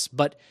than this,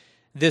 but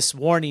this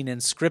warning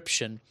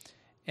inscription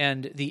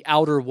and the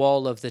outer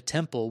wall of the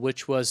temple,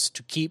 which was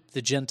to keep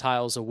the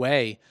Gentiles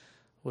away,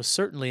 was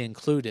certainly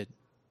included.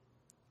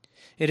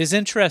 It is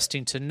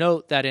interesting to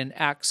note that in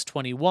Acts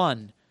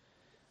 21,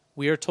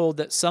 we are told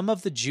that some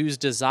of the Jews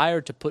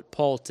desired to put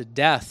Paul to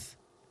death,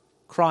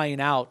 crying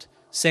out,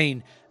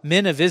 saying,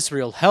 "Men of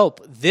Israel,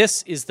 help!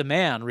 This is the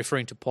man,"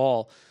 referring to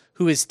Paul,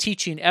 "who is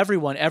teaching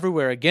everyone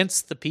everywhere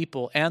against the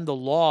people and the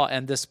law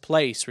and this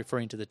place,"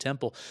 referring to the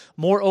temple.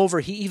 "Moreover,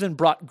 he even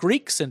brought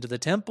Greeks into the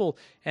temple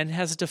and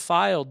has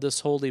defiled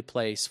this holy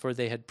place, for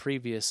they had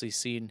previously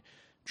seen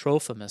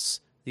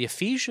Trophimus, the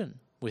Ephesian,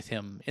 with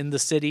him in the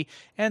city,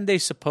 and they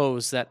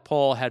supposed that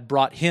Paul had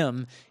brought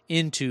him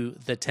into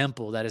the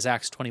temple." That is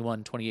Acts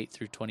 21:28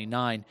 through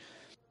 29.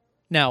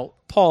 Now,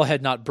 Paul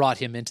had not brought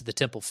him into the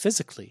temple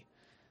physically,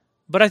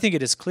 but I think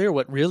it is clear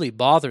what really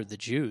bothered the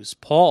Jews.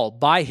 Paul,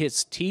 by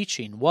his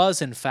teaching,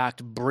 was in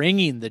fact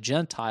bringing the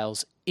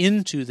Gentiles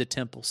into the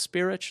temple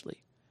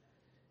spiritually,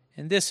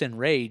 and this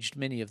enraged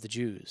many of the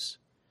Jews.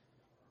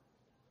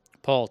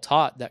 Paul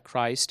taught that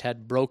Christ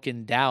had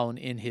broken down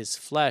in his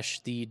flesh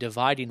the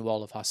dividing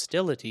wall of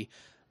hostility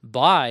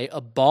by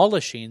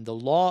abolishing the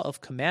law of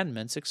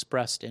commandments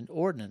expressed in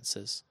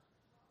ordinances.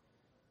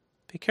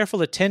 Pay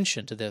careful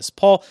attention to this.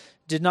 Paul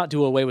did not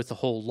do away with the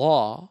whole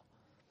law.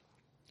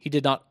 He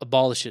did not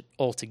abolish it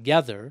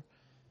altogether.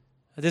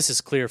 This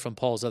is clear from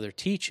Paul's other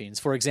teachings.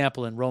 For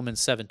example, in Romans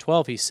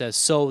 7:12, he says,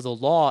 "So the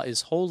law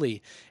is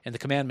holy, and the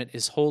commandment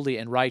is holy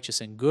and righteous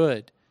and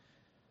good."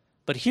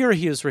 But here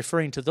he is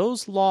referring to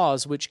those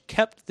laws which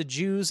kept the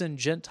Jews and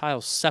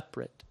Gentiles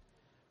separate.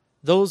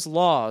 Those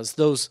laws,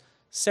 those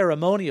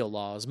ceremonial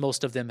laws,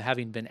 most of them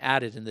having been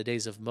added in the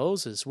days of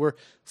Moses, were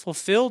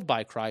fulfilled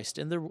by Christ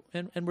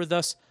and were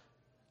thus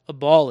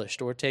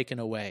abolished or taken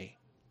away.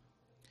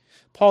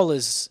 Paul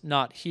is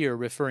not here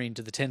referring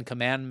to the Ten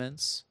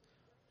Commandments,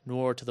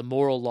 nor to the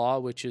moral law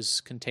which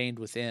is contained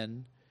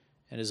within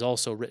and is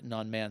also written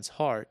on man's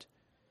heart.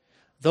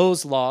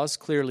 Those laws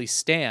clearly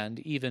stand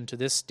even to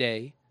this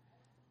day.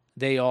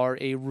 They are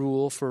a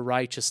rule for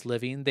righteous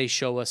living. They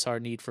show us our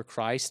need for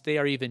Christ. They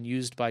are even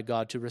used by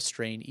God to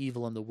restrain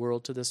evil in the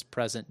world to this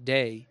present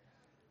day.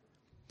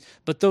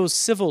 But those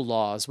civil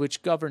laws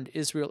which governed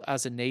Israel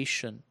as a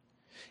nation,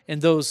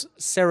 and those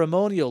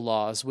ceremonial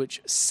laws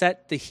which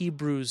set the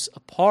Hebrews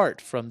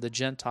apart from the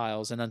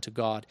Gentiles and unto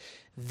God,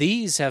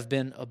 these have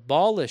been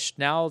abolished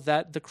now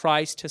that the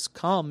Christ has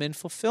come in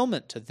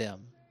fulfillment to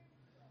them.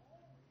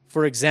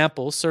 For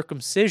example,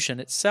 circumcision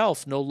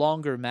itself no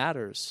longer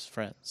matters,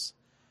 friends.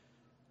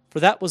 for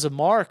that was a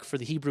mark for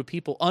the Hebrew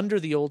people under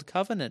the Old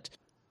Covenant.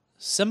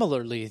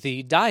 Similarly,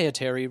 the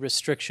dietary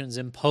restrictions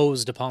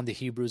imposed upon the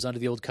Hebrews under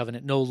the Old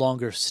Covenant no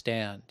longer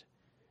stand.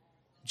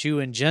 Jew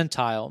and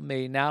Gentile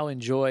may now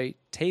enjoy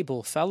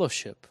table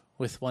fellowship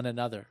with one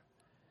another.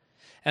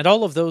 And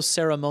all of those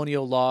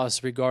ceremonial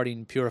laws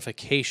regarding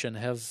purification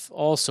have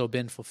also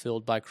been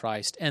fulfilled by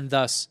Christ and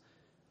thus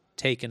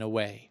taken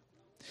away.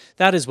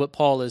 That is what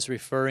Paul is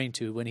referring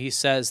to when he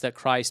says that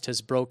Christ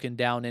has broken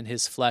down in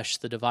his flesh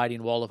the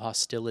dividing wall of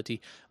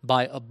hostility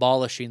by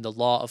abolishing the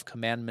law of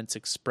commandments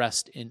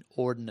expressed in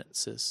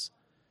ordinances.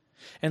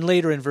 And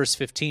later in verse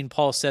 15,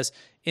 Paul says,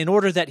 in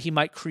order that he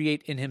might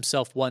create in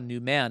himself one new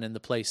man in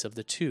the place of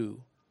the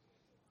two.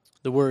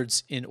 The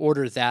words in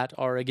order that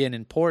are again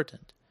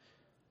important.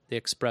 They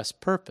express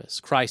purpose,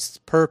 Christ's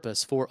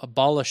purpose for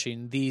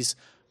abolishing these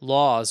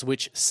laws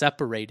which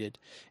separated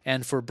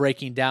and for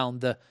breaking down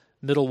the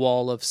middle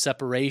wall of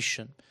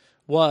separation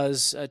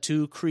was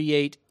to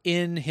create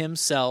in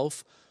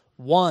himself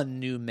one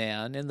new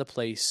man in the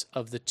place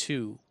of the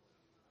two.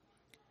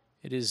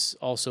 It is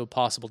also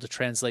possible to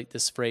translate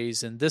this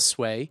phrase in this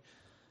way,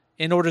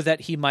 in order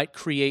that he might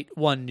create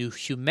one new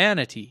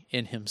humanity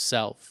in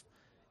himself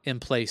in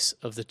place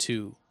of the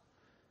two.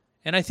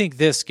 And I think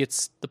this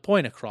gets the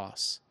point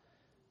across.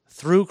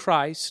 Through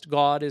Christ,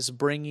 God is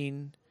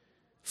bringing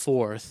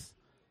forth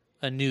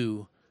a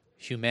new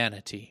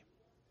humanity.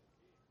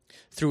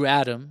 Through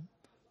Adam,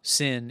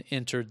 sin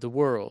entered the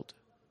world.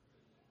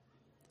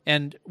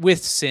 And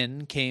with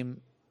sin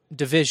came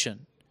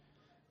division.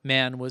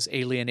 Man was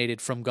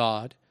alienated from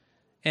God,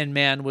 and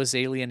man was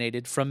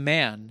alienated from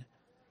man.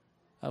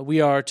 We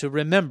are to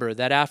remember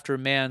that after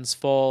man's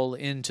fall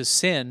into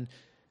sin,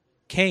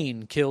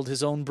 Cain killed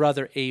his own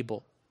brother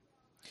Abel.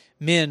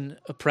 Men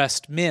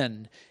oppressed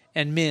men,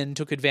 and men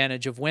took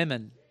advantage of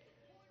women.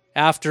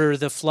 After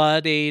the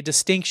flood, a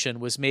distinction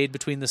was made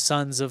between the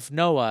sons of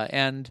Noah,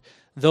 and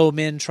though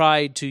men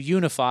tried to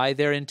unify,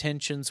 their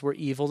intentions were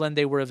evil, and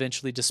they were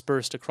eventually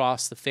dispersed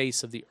across the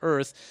face of the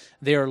earth,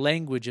 their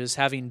languages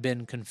having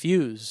been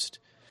confused.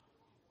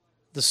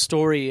 The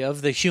story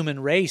of the human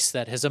race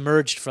that has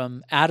emerged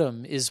from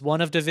Adam is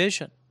one of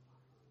division.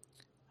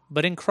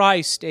 But in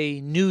Christ, a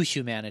new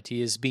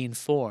humanity is being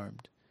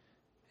formed.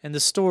 And the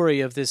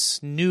story of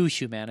this new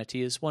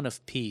humanity is one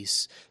of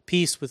peace,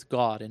 peace with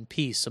God and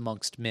peace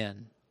amongst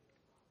men.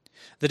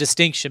 The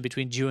distinction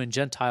between Jew and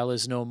Gentile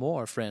is no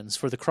more, friends,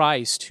 for the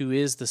Christ, who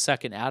is the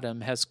second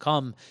Adam, has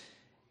come,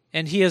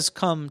 and he has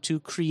come to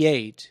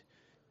create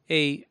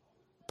a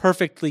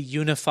perfectly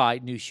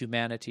unified new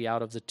humanity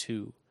out of the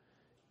two,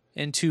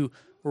 and to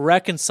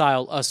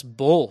reconcile us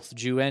both,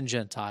 Jew and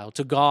Gentile,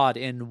 to God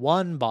in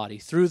one body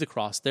through the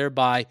cross,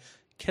 thereby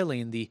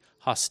killing the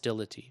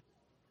hostility.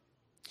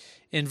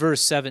 In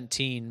verse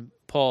 17,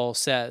 Paul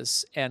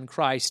says, and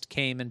Christ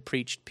came and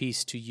preached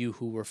peace to you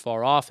who were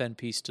far off and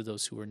peace to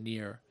those who were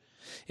near.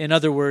 In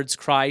other words,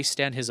 Christ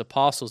and his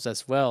apostles,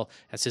 as well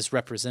as his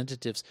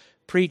representatives,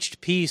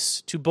 preached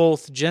peace to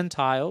both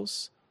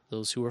Gentiles,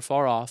 those who were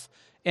far off,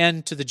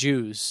 and to the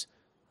Jews,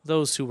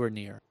 those who were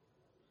near.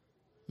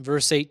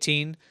 Verse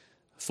 18,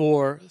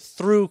 for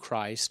through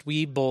Christ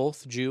we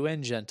both, Jew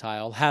and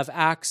Gentile, have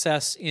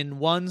access in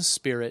one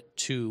Spirit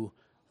to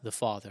the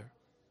Father.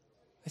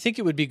 I think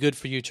it would be good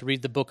for you to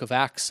read the book of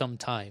Acts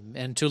sometime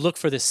and to look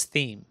for this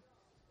theme.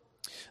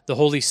 The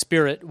Holy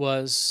Spirit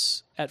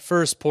was at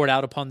first poured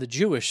out upon the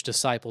Jewish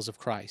disciples of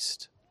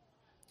Christ.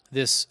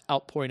 This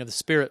outpouring of the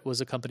Spirit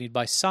was accompanied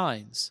by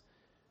signs.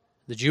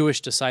 The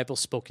Jewish disciples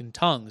spoke in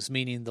tongues,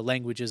 meaning the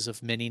languages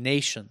of many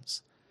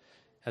nations.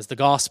 As the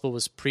gospel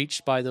was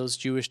preached by those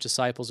Jewish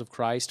disciples of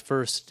Christ,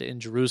 first in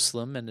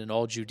Jerusalem and in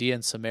all Judea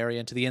and Samaria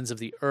and to the ends of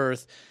the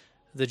earth,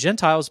 the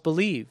Gentiles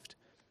believed,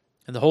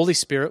 and the Holy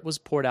Spirit was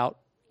poured out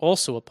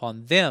also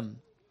upon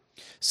them.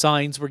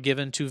 Signs were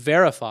given to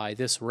verify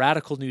this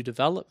radical new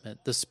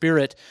development. The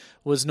Spirit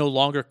was no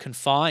longer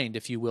confined,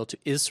 if you will, to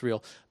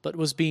Israel, but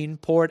was being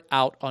poured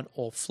out on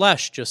all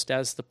flesh, just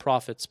as the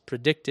prophets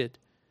predicted.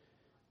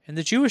 And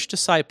the Jewish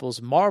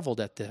disciples marveled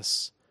at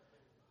this.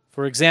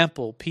 For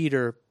example,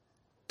 Peter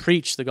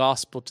preached the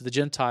gospel to the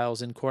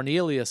Gentiles in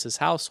Cornelius'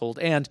 household,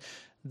 and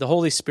the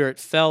Holy Spirit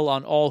fell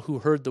on all who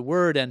heard the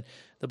word, and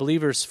the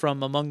believers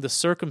from among the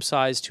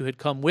circumcised who had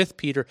come with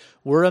Peter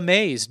were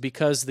amazed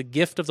because the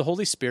gift of the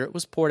Holy Spirit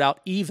was poured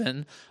out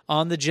even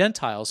on the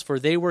Gentiles, for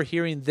they were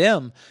hearing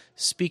them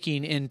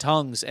speaking in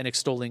tongues and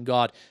extolling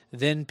God.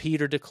 Then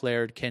Peter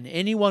declared, can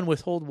anyone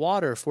withhold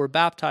water for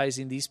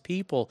baptizing these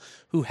people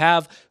who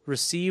have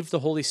received the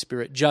Holy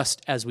Spirit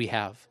just as we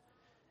have?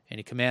 And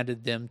he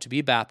commanded them to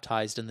be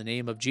baptized in the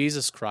name of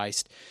Jesus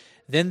Christ.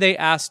 Then they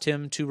asked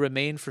him to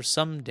remain for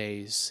some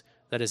days.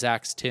 That is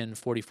Acts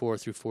 10:44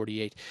 through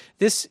 48.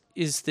 This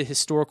is the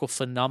historical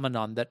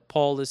phenomenon that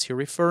Paul is here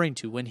referring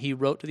to when he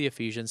wrote to the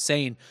Ephesians,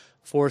 saying,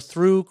 for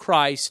through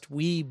Christ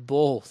we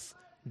both,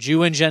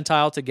 Jew and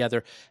Gentile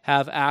together,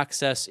 have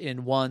access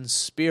in one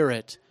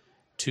Spirit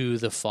to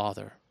the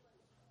Father.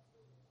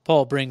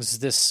 Paul brings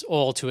this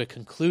all to a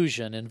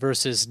conclusion in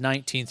verses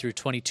 19 through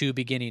 22,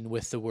 beginning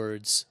with the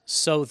words,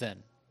 so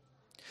then,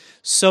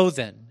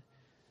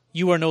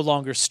 You are no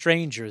longer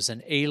strangers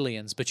and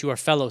aliens, but you are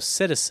fellow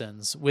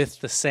citizens with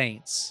the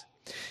saints.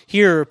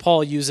 Here,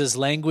 Paul uses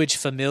language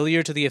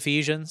familiar to the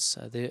Ephesians.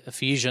 The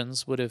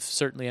Ephesians would have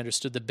certainly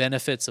understood the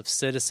benefits of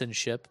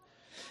citizenship.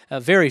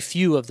 Very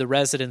few of the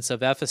residents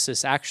of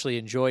Ephesus actually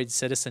enjoyed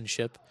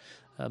citizenship.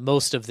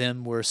 Most of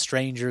them were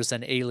strangers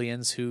and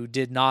aliens who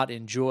did not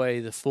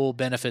enjoy the full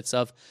benefits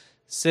of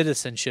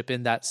citizenship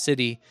in that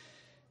city.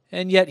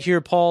 And yet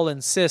here Paul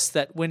insists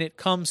that when it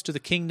comes to the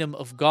kingdom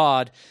of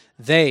God,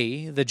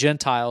 they, the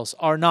Gentiles,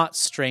 are not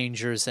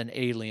strangers and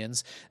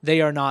aliens.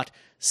 They are not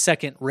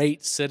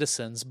second-rate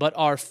citizens, but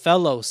are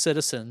fellow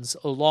citizens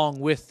along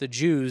with the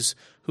Jews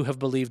who have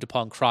believed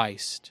upon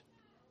Christ.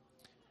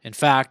 In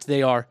fact,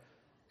 they are,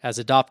 as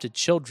adopted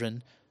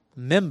children,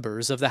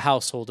 members of the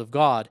household of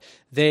God.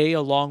 They,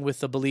 along with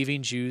the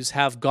believing Jews,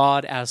 have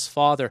God as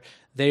Father.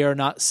 They are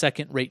not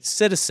second-rate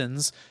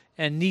citizens,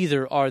 and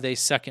neither are they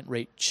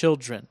second-rate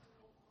children.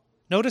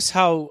 Notice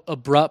how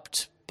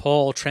abrupt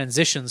Paul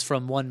transitions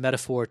from one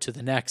metaphor to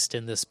the next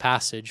in this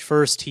passage.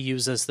 First, he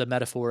uses the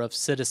metaphor of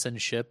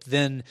citizenship,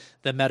 then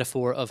the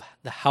metaphor of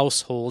the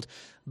household,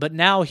 but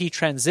now he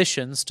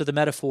transitions to the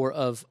metaphor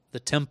of the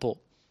temple,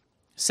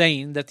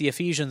 saying that the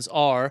Ephesians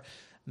are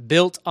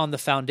built on the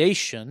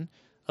foundation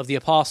of the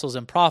apostles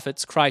and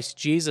prophets, Christ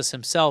Jesus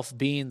himself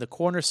being the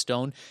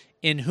cornerstone,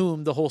 in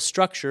whom the whole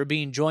structure,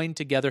 being joined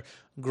together,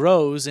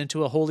 grows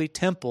into a holy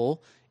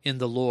temple in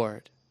the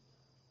Lord.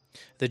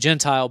 The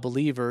Gentile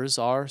believers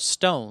are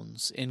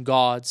stones in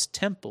God's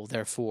temple,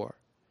 therefore.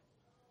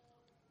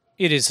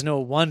 It is no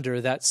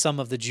wonder that some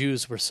of the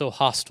Jews were so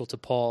hostile to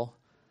Paul.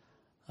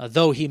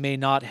 Though he may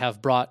not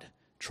have brought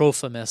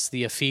Trophimus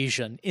the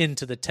Ephesian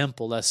into the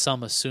temple, as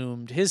some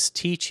assumed, his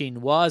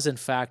teaching was, in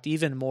fact,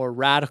 even more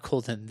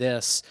radical than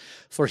this,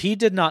 for he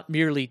did not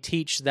merely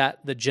teach that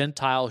the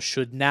Gentiles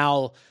should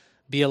now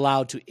be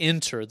allowed to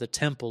enter the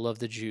temple of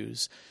the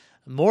Jews.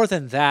 More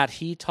than that,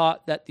 he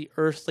taught that the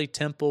earthly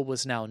temple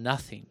was now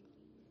nothing,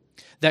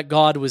 that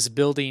God was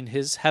building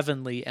his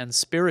heavenly and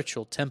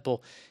spiritual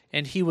temple,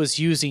 and he was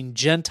using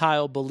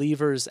Gentile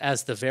believers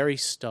as the very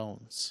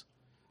stones.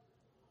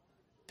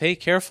 Pay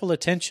careful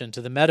attention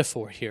to the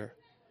metaphor here.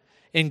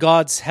 In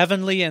God's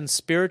heavenly and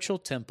spiritual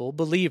temple,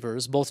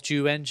 believers, both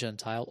Jew and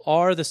Gentile,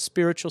 are the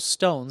spiritual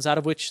stones out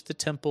of which the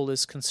temple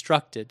is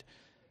constructed.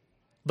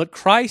 But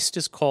Christ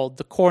is called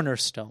the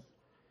cornerstone.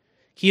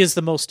 He is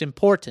the most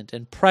important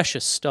and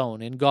precious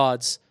stone in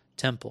God's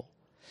temple.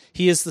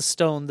 He is the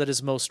stone that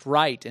is most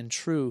right and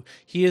true.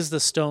 He is the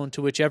stone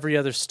to which every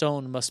other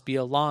stone must be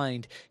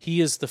aligned.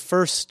 He is the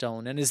first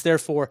stone and is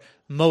therefore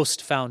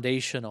most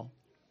foundational.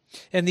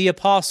 And the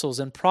apostles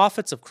and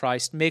prophets of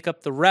Christ make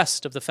up the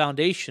rest of the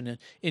foundation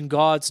in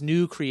God's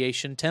new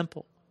creation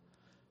temple.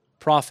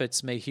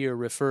 Prophets may here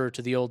refer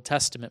to the Old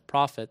Testament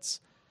prophets,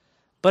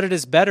 but it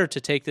is better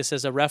to take this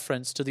as a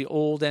reference to the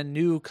Old and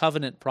New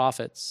Covenant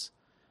prophets.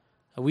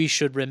 We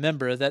should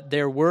remember that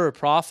there were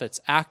prophets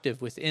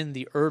active within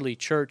the early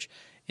church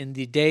in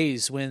the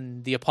days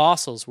when the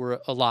apostles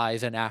were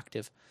alive and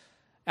active,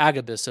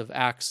 Agabus of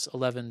Acts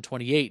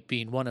 11:28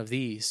 being one of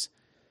these.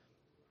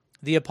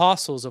 The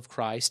apostles of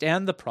Christ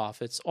and the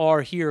prophets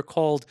are here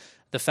called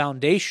the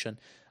foundation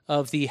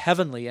of the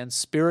heavenly and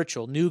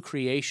spiritual new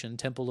creation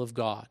temple of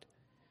God.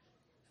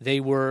 They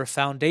were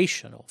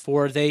foundational,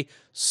 for they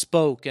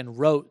spoke and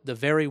wrote the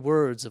very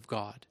words of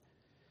God.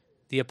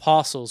 The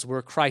apostles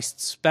were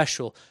Christ's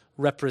special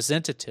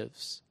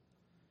representatives.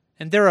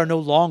 And there are no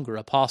longer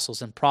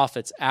apostles and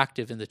prophets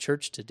active in the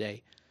church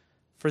today,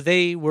 for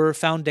they were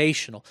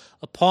foundational.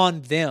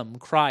 Upon them,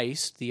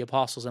 Christ, the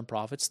apostles and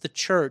prophets, the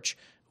church,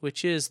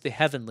 which is the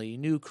heavenly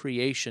new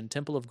creation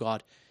temple of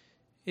God,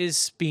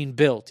 is being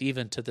built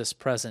even to this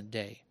present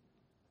day.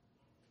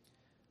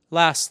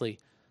 Lastly,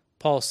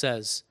 Paul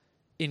says,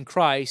 in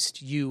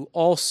Christ you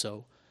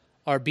also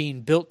are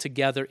being built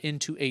together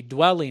into a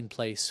dwelling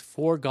place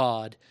for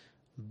God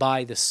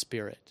by the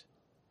Spirit.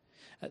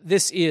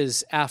 This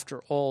is,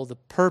 after all, the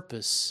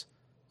purpose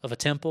of a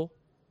temple.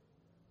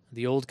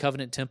 The Old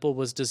Covenant temple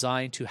was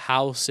designed to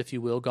house, if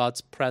you will,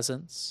 God's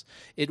presence.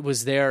 It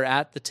was there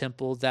at the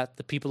temple that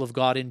the people of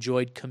God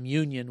enjoyed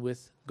communion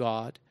with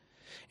God.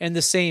 And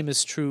the same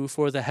is true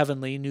for the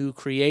heavenly new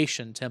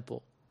creation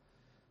temple.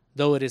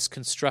 Though it is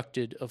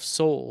constructed of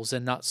souls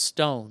and not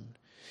stone,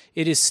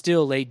 it is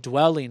still a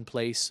dwelling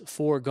place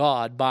for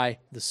God by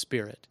the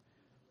Spirit.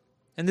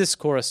 And this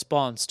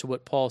corresponds to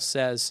what Paul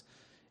says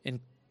in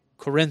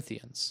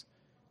Corinthians.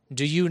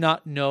 Do you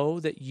not know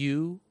that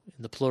you,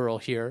 in the plural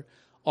here,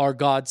 are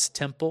God's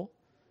temple,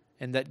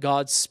 and that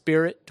God's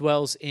Spirit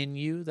dwells in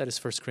you? That is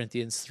 1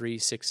 Corinthians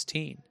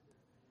 3:16.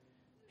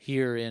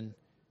 Here in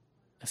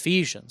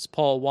Ephesians,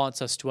 Paul wants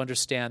us to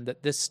understand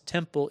that this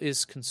temple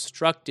is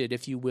constructed,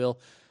 if you will,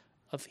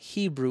 of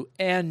Hebrew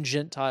and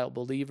Gentile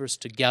believers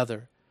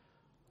together,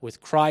 with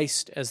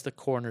Christ as the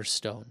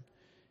cornerstone,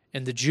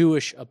 and the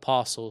Jewish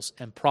apostles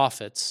and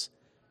prophets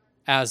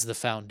as the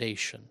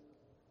foundation.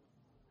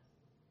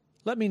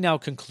 Let me now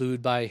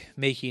conclude by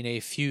making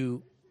a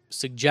few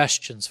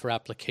suggestions for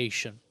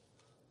application.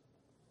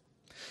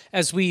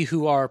 As we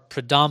who are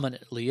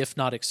predominantly, if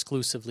not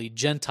exclusively,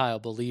 Gentile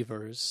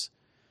believers,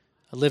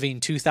 living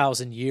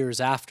 2,000 years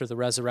after the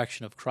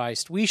resurrection of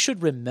Christ, we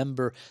should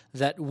remember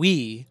that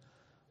we,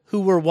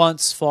 who were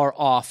once far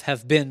off,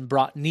 have been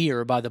brought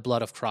near by the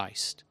blood of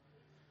Christ.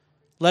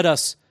 Let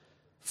us,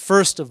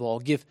 first of all,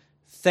 give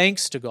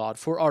thanks to God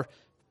for our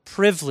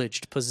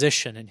privileged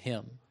position in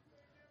Him.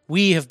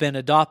 We have been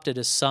adopted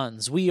as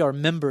sons. We are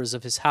members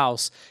of His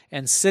house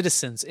and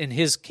citizens in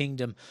His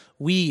kingdom.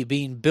 We,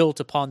 being built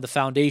upon the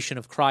foundation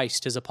of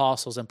Christ, His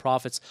apostles and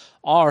prophets,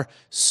 are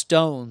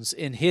stones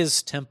in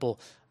His temple,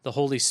 the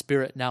Holy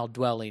Spirit now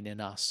dwelling in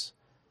us.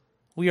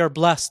 We are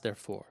blessed,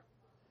 therefore.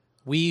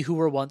 We who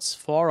were once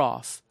far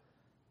off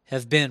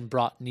have been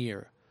brought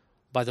near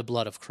by the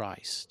blood of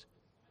Christ.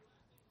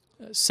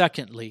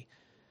 Secondly,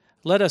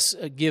 let us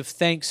give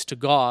thanks to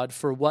God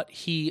for what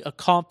He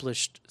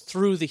accomplished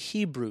through the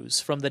Hebrews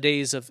from the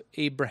days of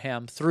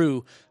Abraham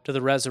through to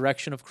the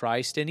resurrection of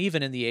Christ and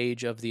even in the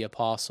age of the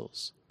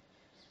apostles.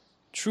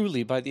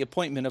 Truly, by the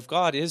appointment of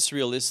God,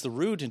 Israel is the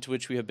root into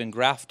which we have been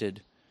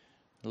grafted.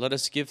 Let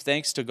us give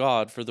thanks to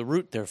God for the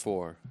root,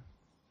 therefore.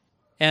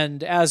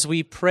 And as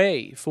we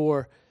pray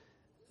for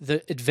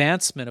the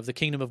advancement of the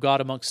kingdom of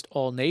God amongst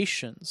all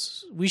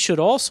nations, we should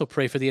also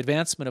pray for the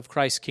advancement of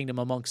Christ's kingdom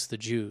amongst the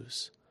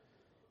Jews.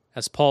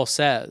 As Paul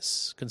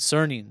says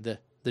concerning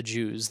the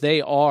Jews,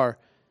 they are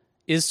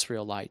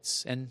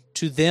Israelites, and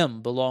to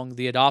them belong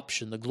the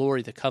adoption, the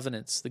glory, the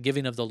covenants, the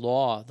giving of the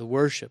law, the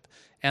worship,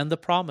 and the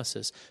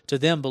promises. To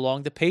them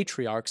belong the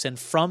patriarchs, and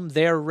from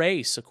their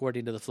race,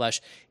 according to the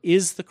flesh,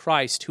 is the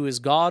Christ, who is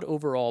God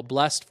over all,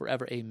 blessed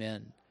forever.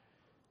 Amen.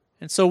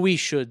 And so we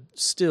should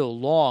still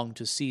long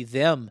to see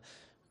them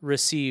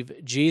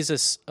receive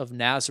Jesus of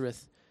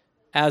Nazareth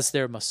as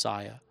their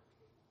Messiah,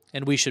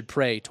 and we should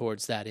pray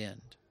towards that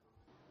end.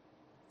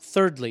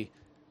 Thirdly,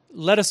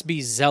 let us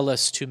be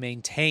zealous to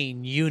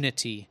maintain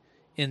unity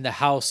in the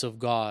house of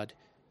God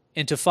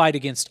and to fight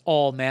against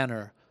all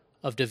manner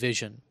of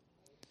division.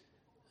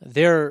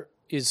 There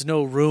is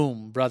no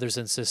room, brothers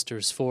and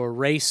sisters, for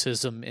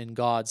racism in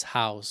God's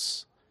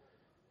house.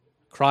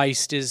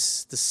 Christ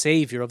is the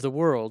Savior of the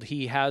world.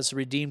 He has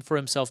redeemed for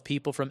Himself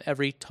people from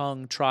every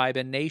tongue, tribe,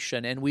 and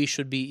nation, and we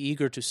should be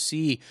eager to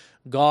see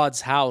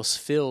God's house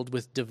filled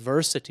with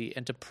diversity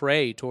and to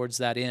pray towards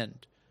that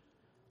end.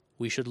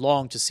 We should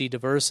long to see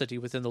diversity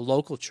within the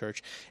local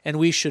church, and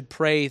we should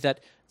pray that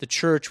the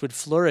church would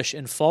flourish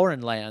in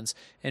foreign lands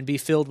and be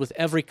filled with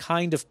every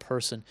kind of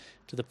person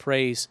to the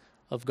praise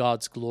of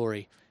God's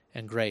glory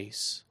and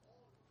grace.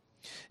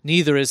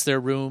 Neither is there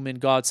room in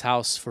God's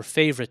house for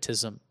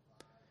favoritism.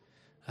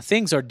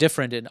 Things are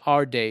different in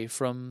our day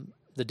from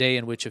the day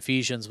in which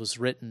Ephesians was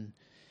written.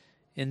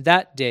 In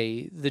that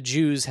day, the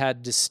Jews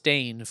had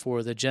disdain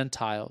for the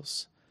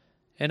Gentiles,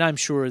 and I'm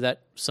sure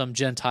that some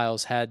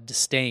Gentiles had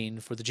disdain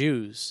for the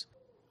Jews.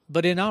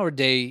 But in our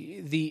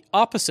day, the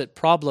opposite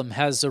problem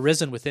has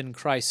arisen within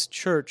Christ's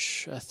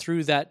church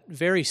through that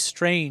very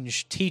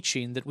strange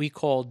teaching that we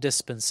call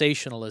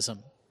dispensationalism.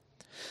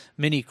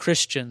 Many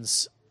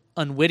Christians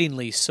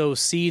unwittingly sow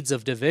seeds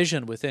of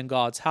division within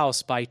God's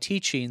house by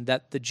teaching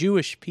that the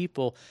Jewish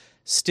people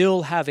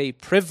still have a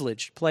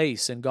privileged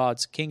place in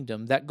God's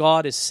kingdom, that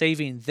God is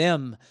saving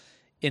them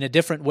in a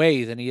different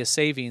way than He is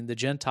saving the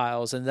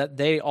Gentiles, and that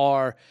they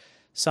are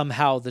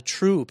somehow the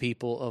true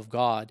people of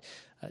God.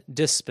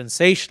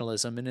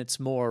 Dispensationalism, in its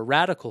more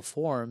radical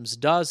forms,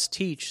 does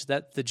teach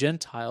that the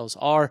Gentiles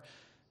are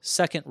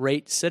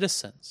second-rate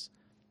citizens.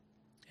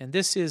 And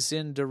this is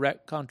in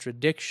direct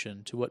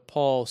contradiction to what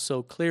Paul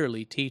so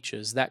clearly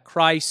teaches, that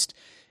Christ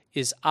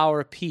is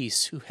our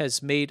peace, who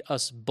has made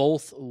us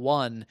both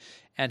one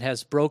and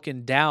has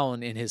broken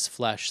down in His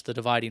flesh the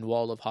dividing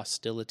wall of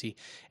hostility.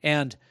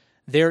 And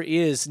there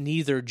is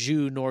neither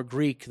Jew nor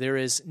Greek, there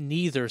is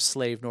neither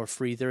slave nor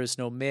free, there is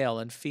no male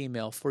and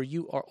female, for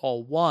you are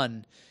all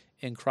one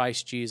in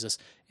Christ Jesus.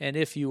 And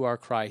if you are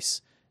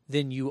Christ,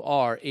 then you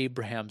are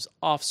Abraham's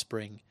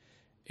offspring,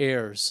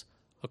 heirs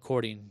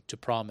according to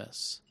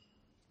promise.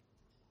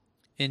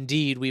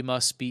 Indeed, we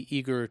must be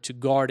eager to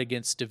guard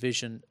against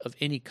division of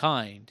any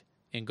kind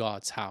in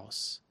God's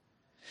house.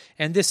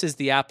 And this is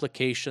the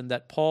application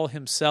that Paul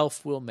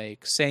himself will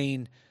make,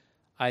 saying,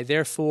 I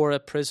therefore, a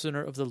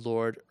prisoner of the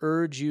Lord,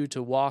 urge you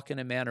to walk in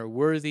a manner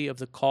worthy of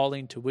the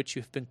calling to which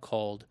you have been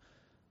called,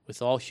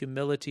 with all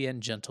humility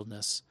and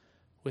gentleness,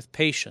 with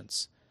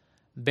patience,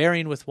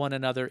 bearing with one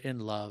another in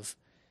love,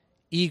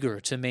 eager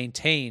to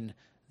maintain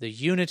the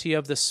unity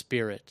of the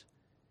Spirit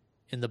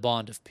in the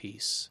bond of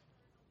peace.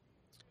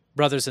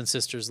 Brothers and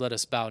sisters, let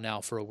us bow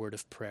now for a word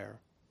of prayer.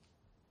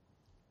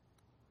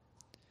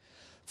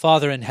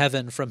 Father in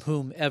heaven, from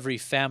whom every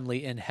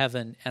family in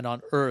heaven and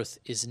on earth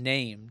is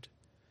named,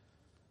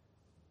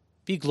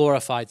 be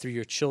glorified through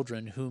your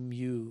children whom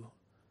you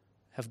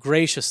have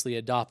graciously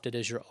adopted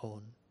as your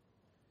own.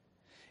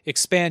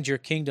 Expand your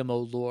kingdom, O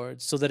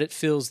Lord, so that it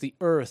fills the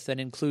earth and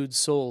includes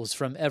souls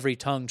from every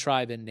tongue,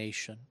 tribe, and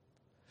nation.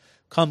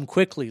 Come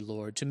quickly,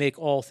 Lord, to make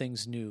all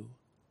things new.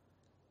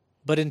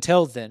 But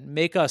until then,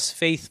 make us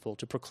faithful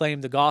to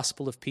proclaim the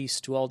gospel of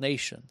peace to all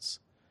nations.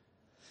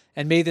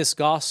 And may this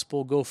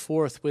gospel go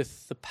forth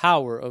with the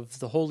power of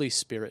the Holy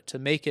Spirit to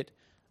make it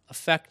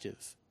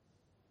effective.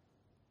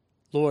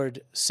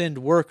 Lord, send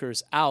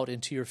workers out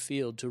into your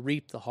field to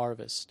reap the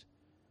harvest.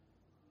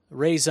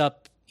 Raise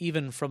up,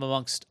 even from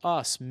amongst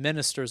us,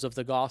 ministers of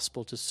the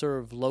gospel to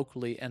serve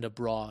locally and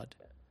abroad.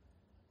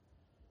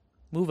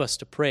 Move us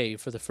to pray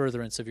for the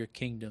furtherance of your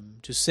kingdom,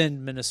 to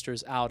send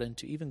ministers out and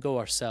to even go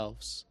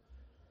ourselves.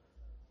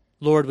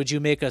 Lord, would you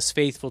make us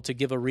faithful to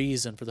give a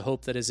reason for the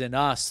hope that is in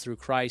us through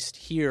Christ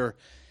here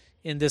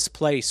in this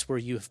place where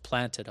you have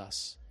planted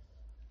us.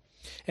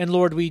 And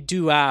Lord, we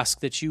do ask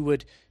that you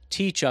would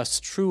teach us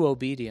true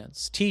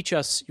obedience. Teach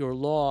us your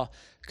law.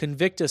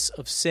 Convict us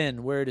of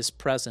sin where it is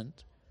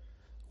present.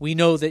 We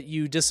know that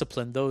you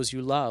discipline those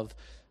you love.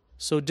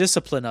 So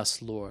discipline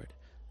us, Lord.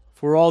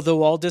 For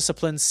although all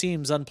discipline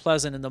seems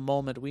unpleasant in the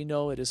moment, we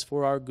know it is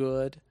for our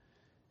good,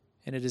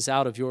 and it is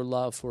out of your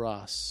love for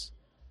us.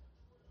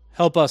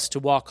 Help us to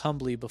walk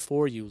humbly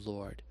before you,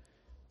 Lord.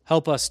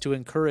 Help us to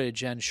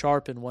encourage and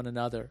sharpen one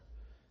another.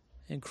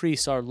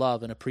 Increase our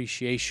love and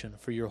appreciation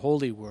for your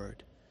holy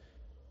word.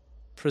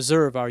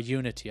 Preserve our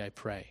unity, I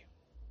pray.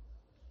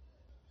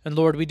 And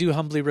Lord, we do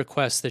humbly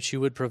request that you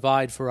would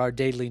provide for our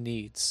daily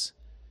needs.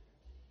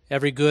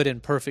 Every good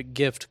and perfect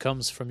gift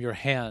comes from your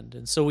hand,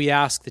 and so we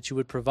ask that you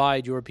would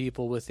provide your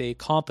people with a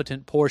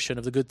competent portion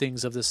of the good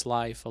things of this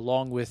life,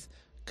 along with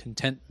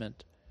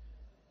contentment.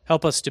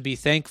 Help us to be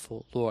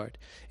thankful, Lord.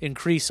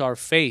 Increase our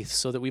faith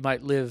so that we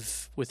might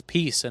live with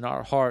peace in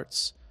our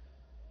hearts.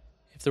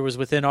 If there was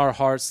within our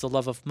hearts the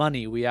love of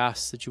money, we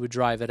ask that you would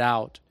drive it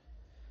out.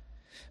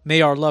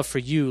 May our love for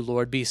you,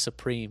 Lord, be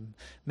supreme.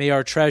 May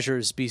our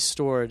treasures be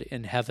stored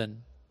in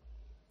heaven.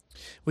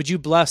 Would you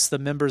bless the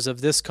members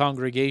of this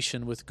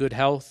congregation with good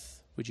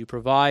health? Would you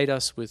provide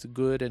us with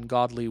good and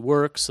godly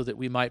work so that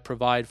we might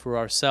provide for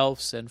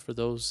ourselves and for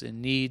those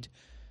in need?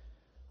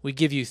 We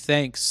give you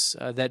thanks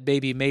that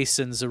baby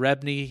Mason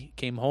Zarebny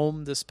came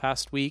home this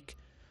past week.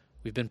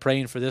 We've been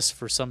praying for this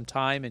for some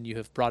time, and you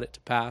have brought it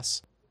to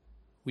pass.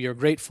 We are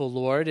grateful,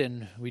 Lord,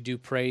 and we do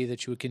pray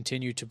that you would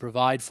continue to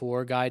provide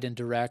for, guide, and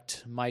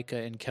direct Micah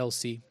and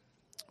Kelsey.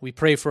 We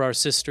pray for our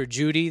sister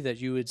Judy,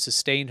 that you would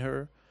sustain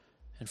her,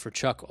 and for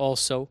Chuck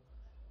also.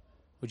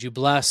 Would you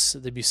bless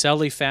the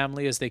Buselli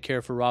family as they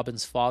care for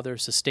Robin's father?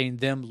 Sustain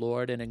them,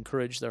 Lord, and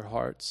encourage their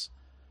hearts.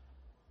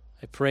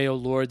 I pray, O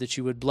Lord, that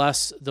you would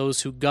bless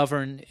those who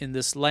govern in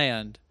this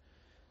land,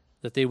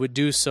 that they would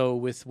do so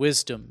with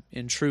wisdom,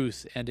 in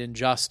truth, and in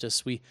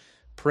justice. We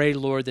pray,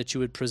 Lord, that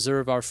you would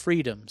preserve our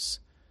freedoms,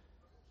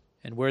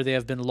 and where they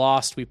have been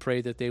lost, we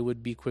pray that they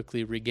would be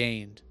quickly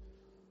regained.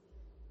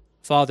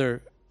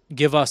 Father,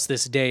 give us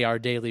this day our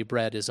daily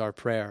bread is our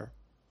prayer.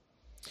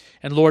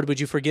 And Lord,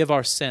 would you forgive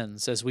our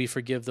sins as we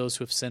forgive those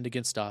who have sinned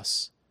against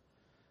us?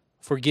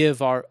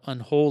 Forgive our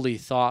unholy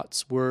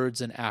thoughts,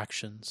 words, and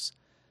actions.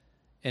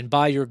 And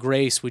by your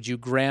grace, would you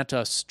grant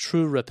us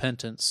true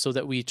repentance so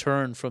that we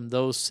turn from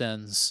those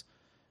sins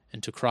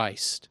into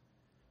Christ?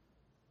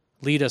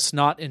 Lead us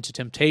not into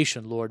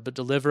temptation, Lord, but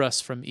deliver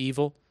us from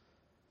evil.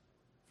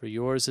 For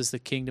yours is the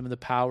kingdom and the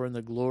power and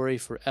the glory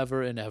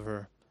forever and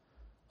ever.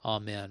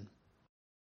 Amen.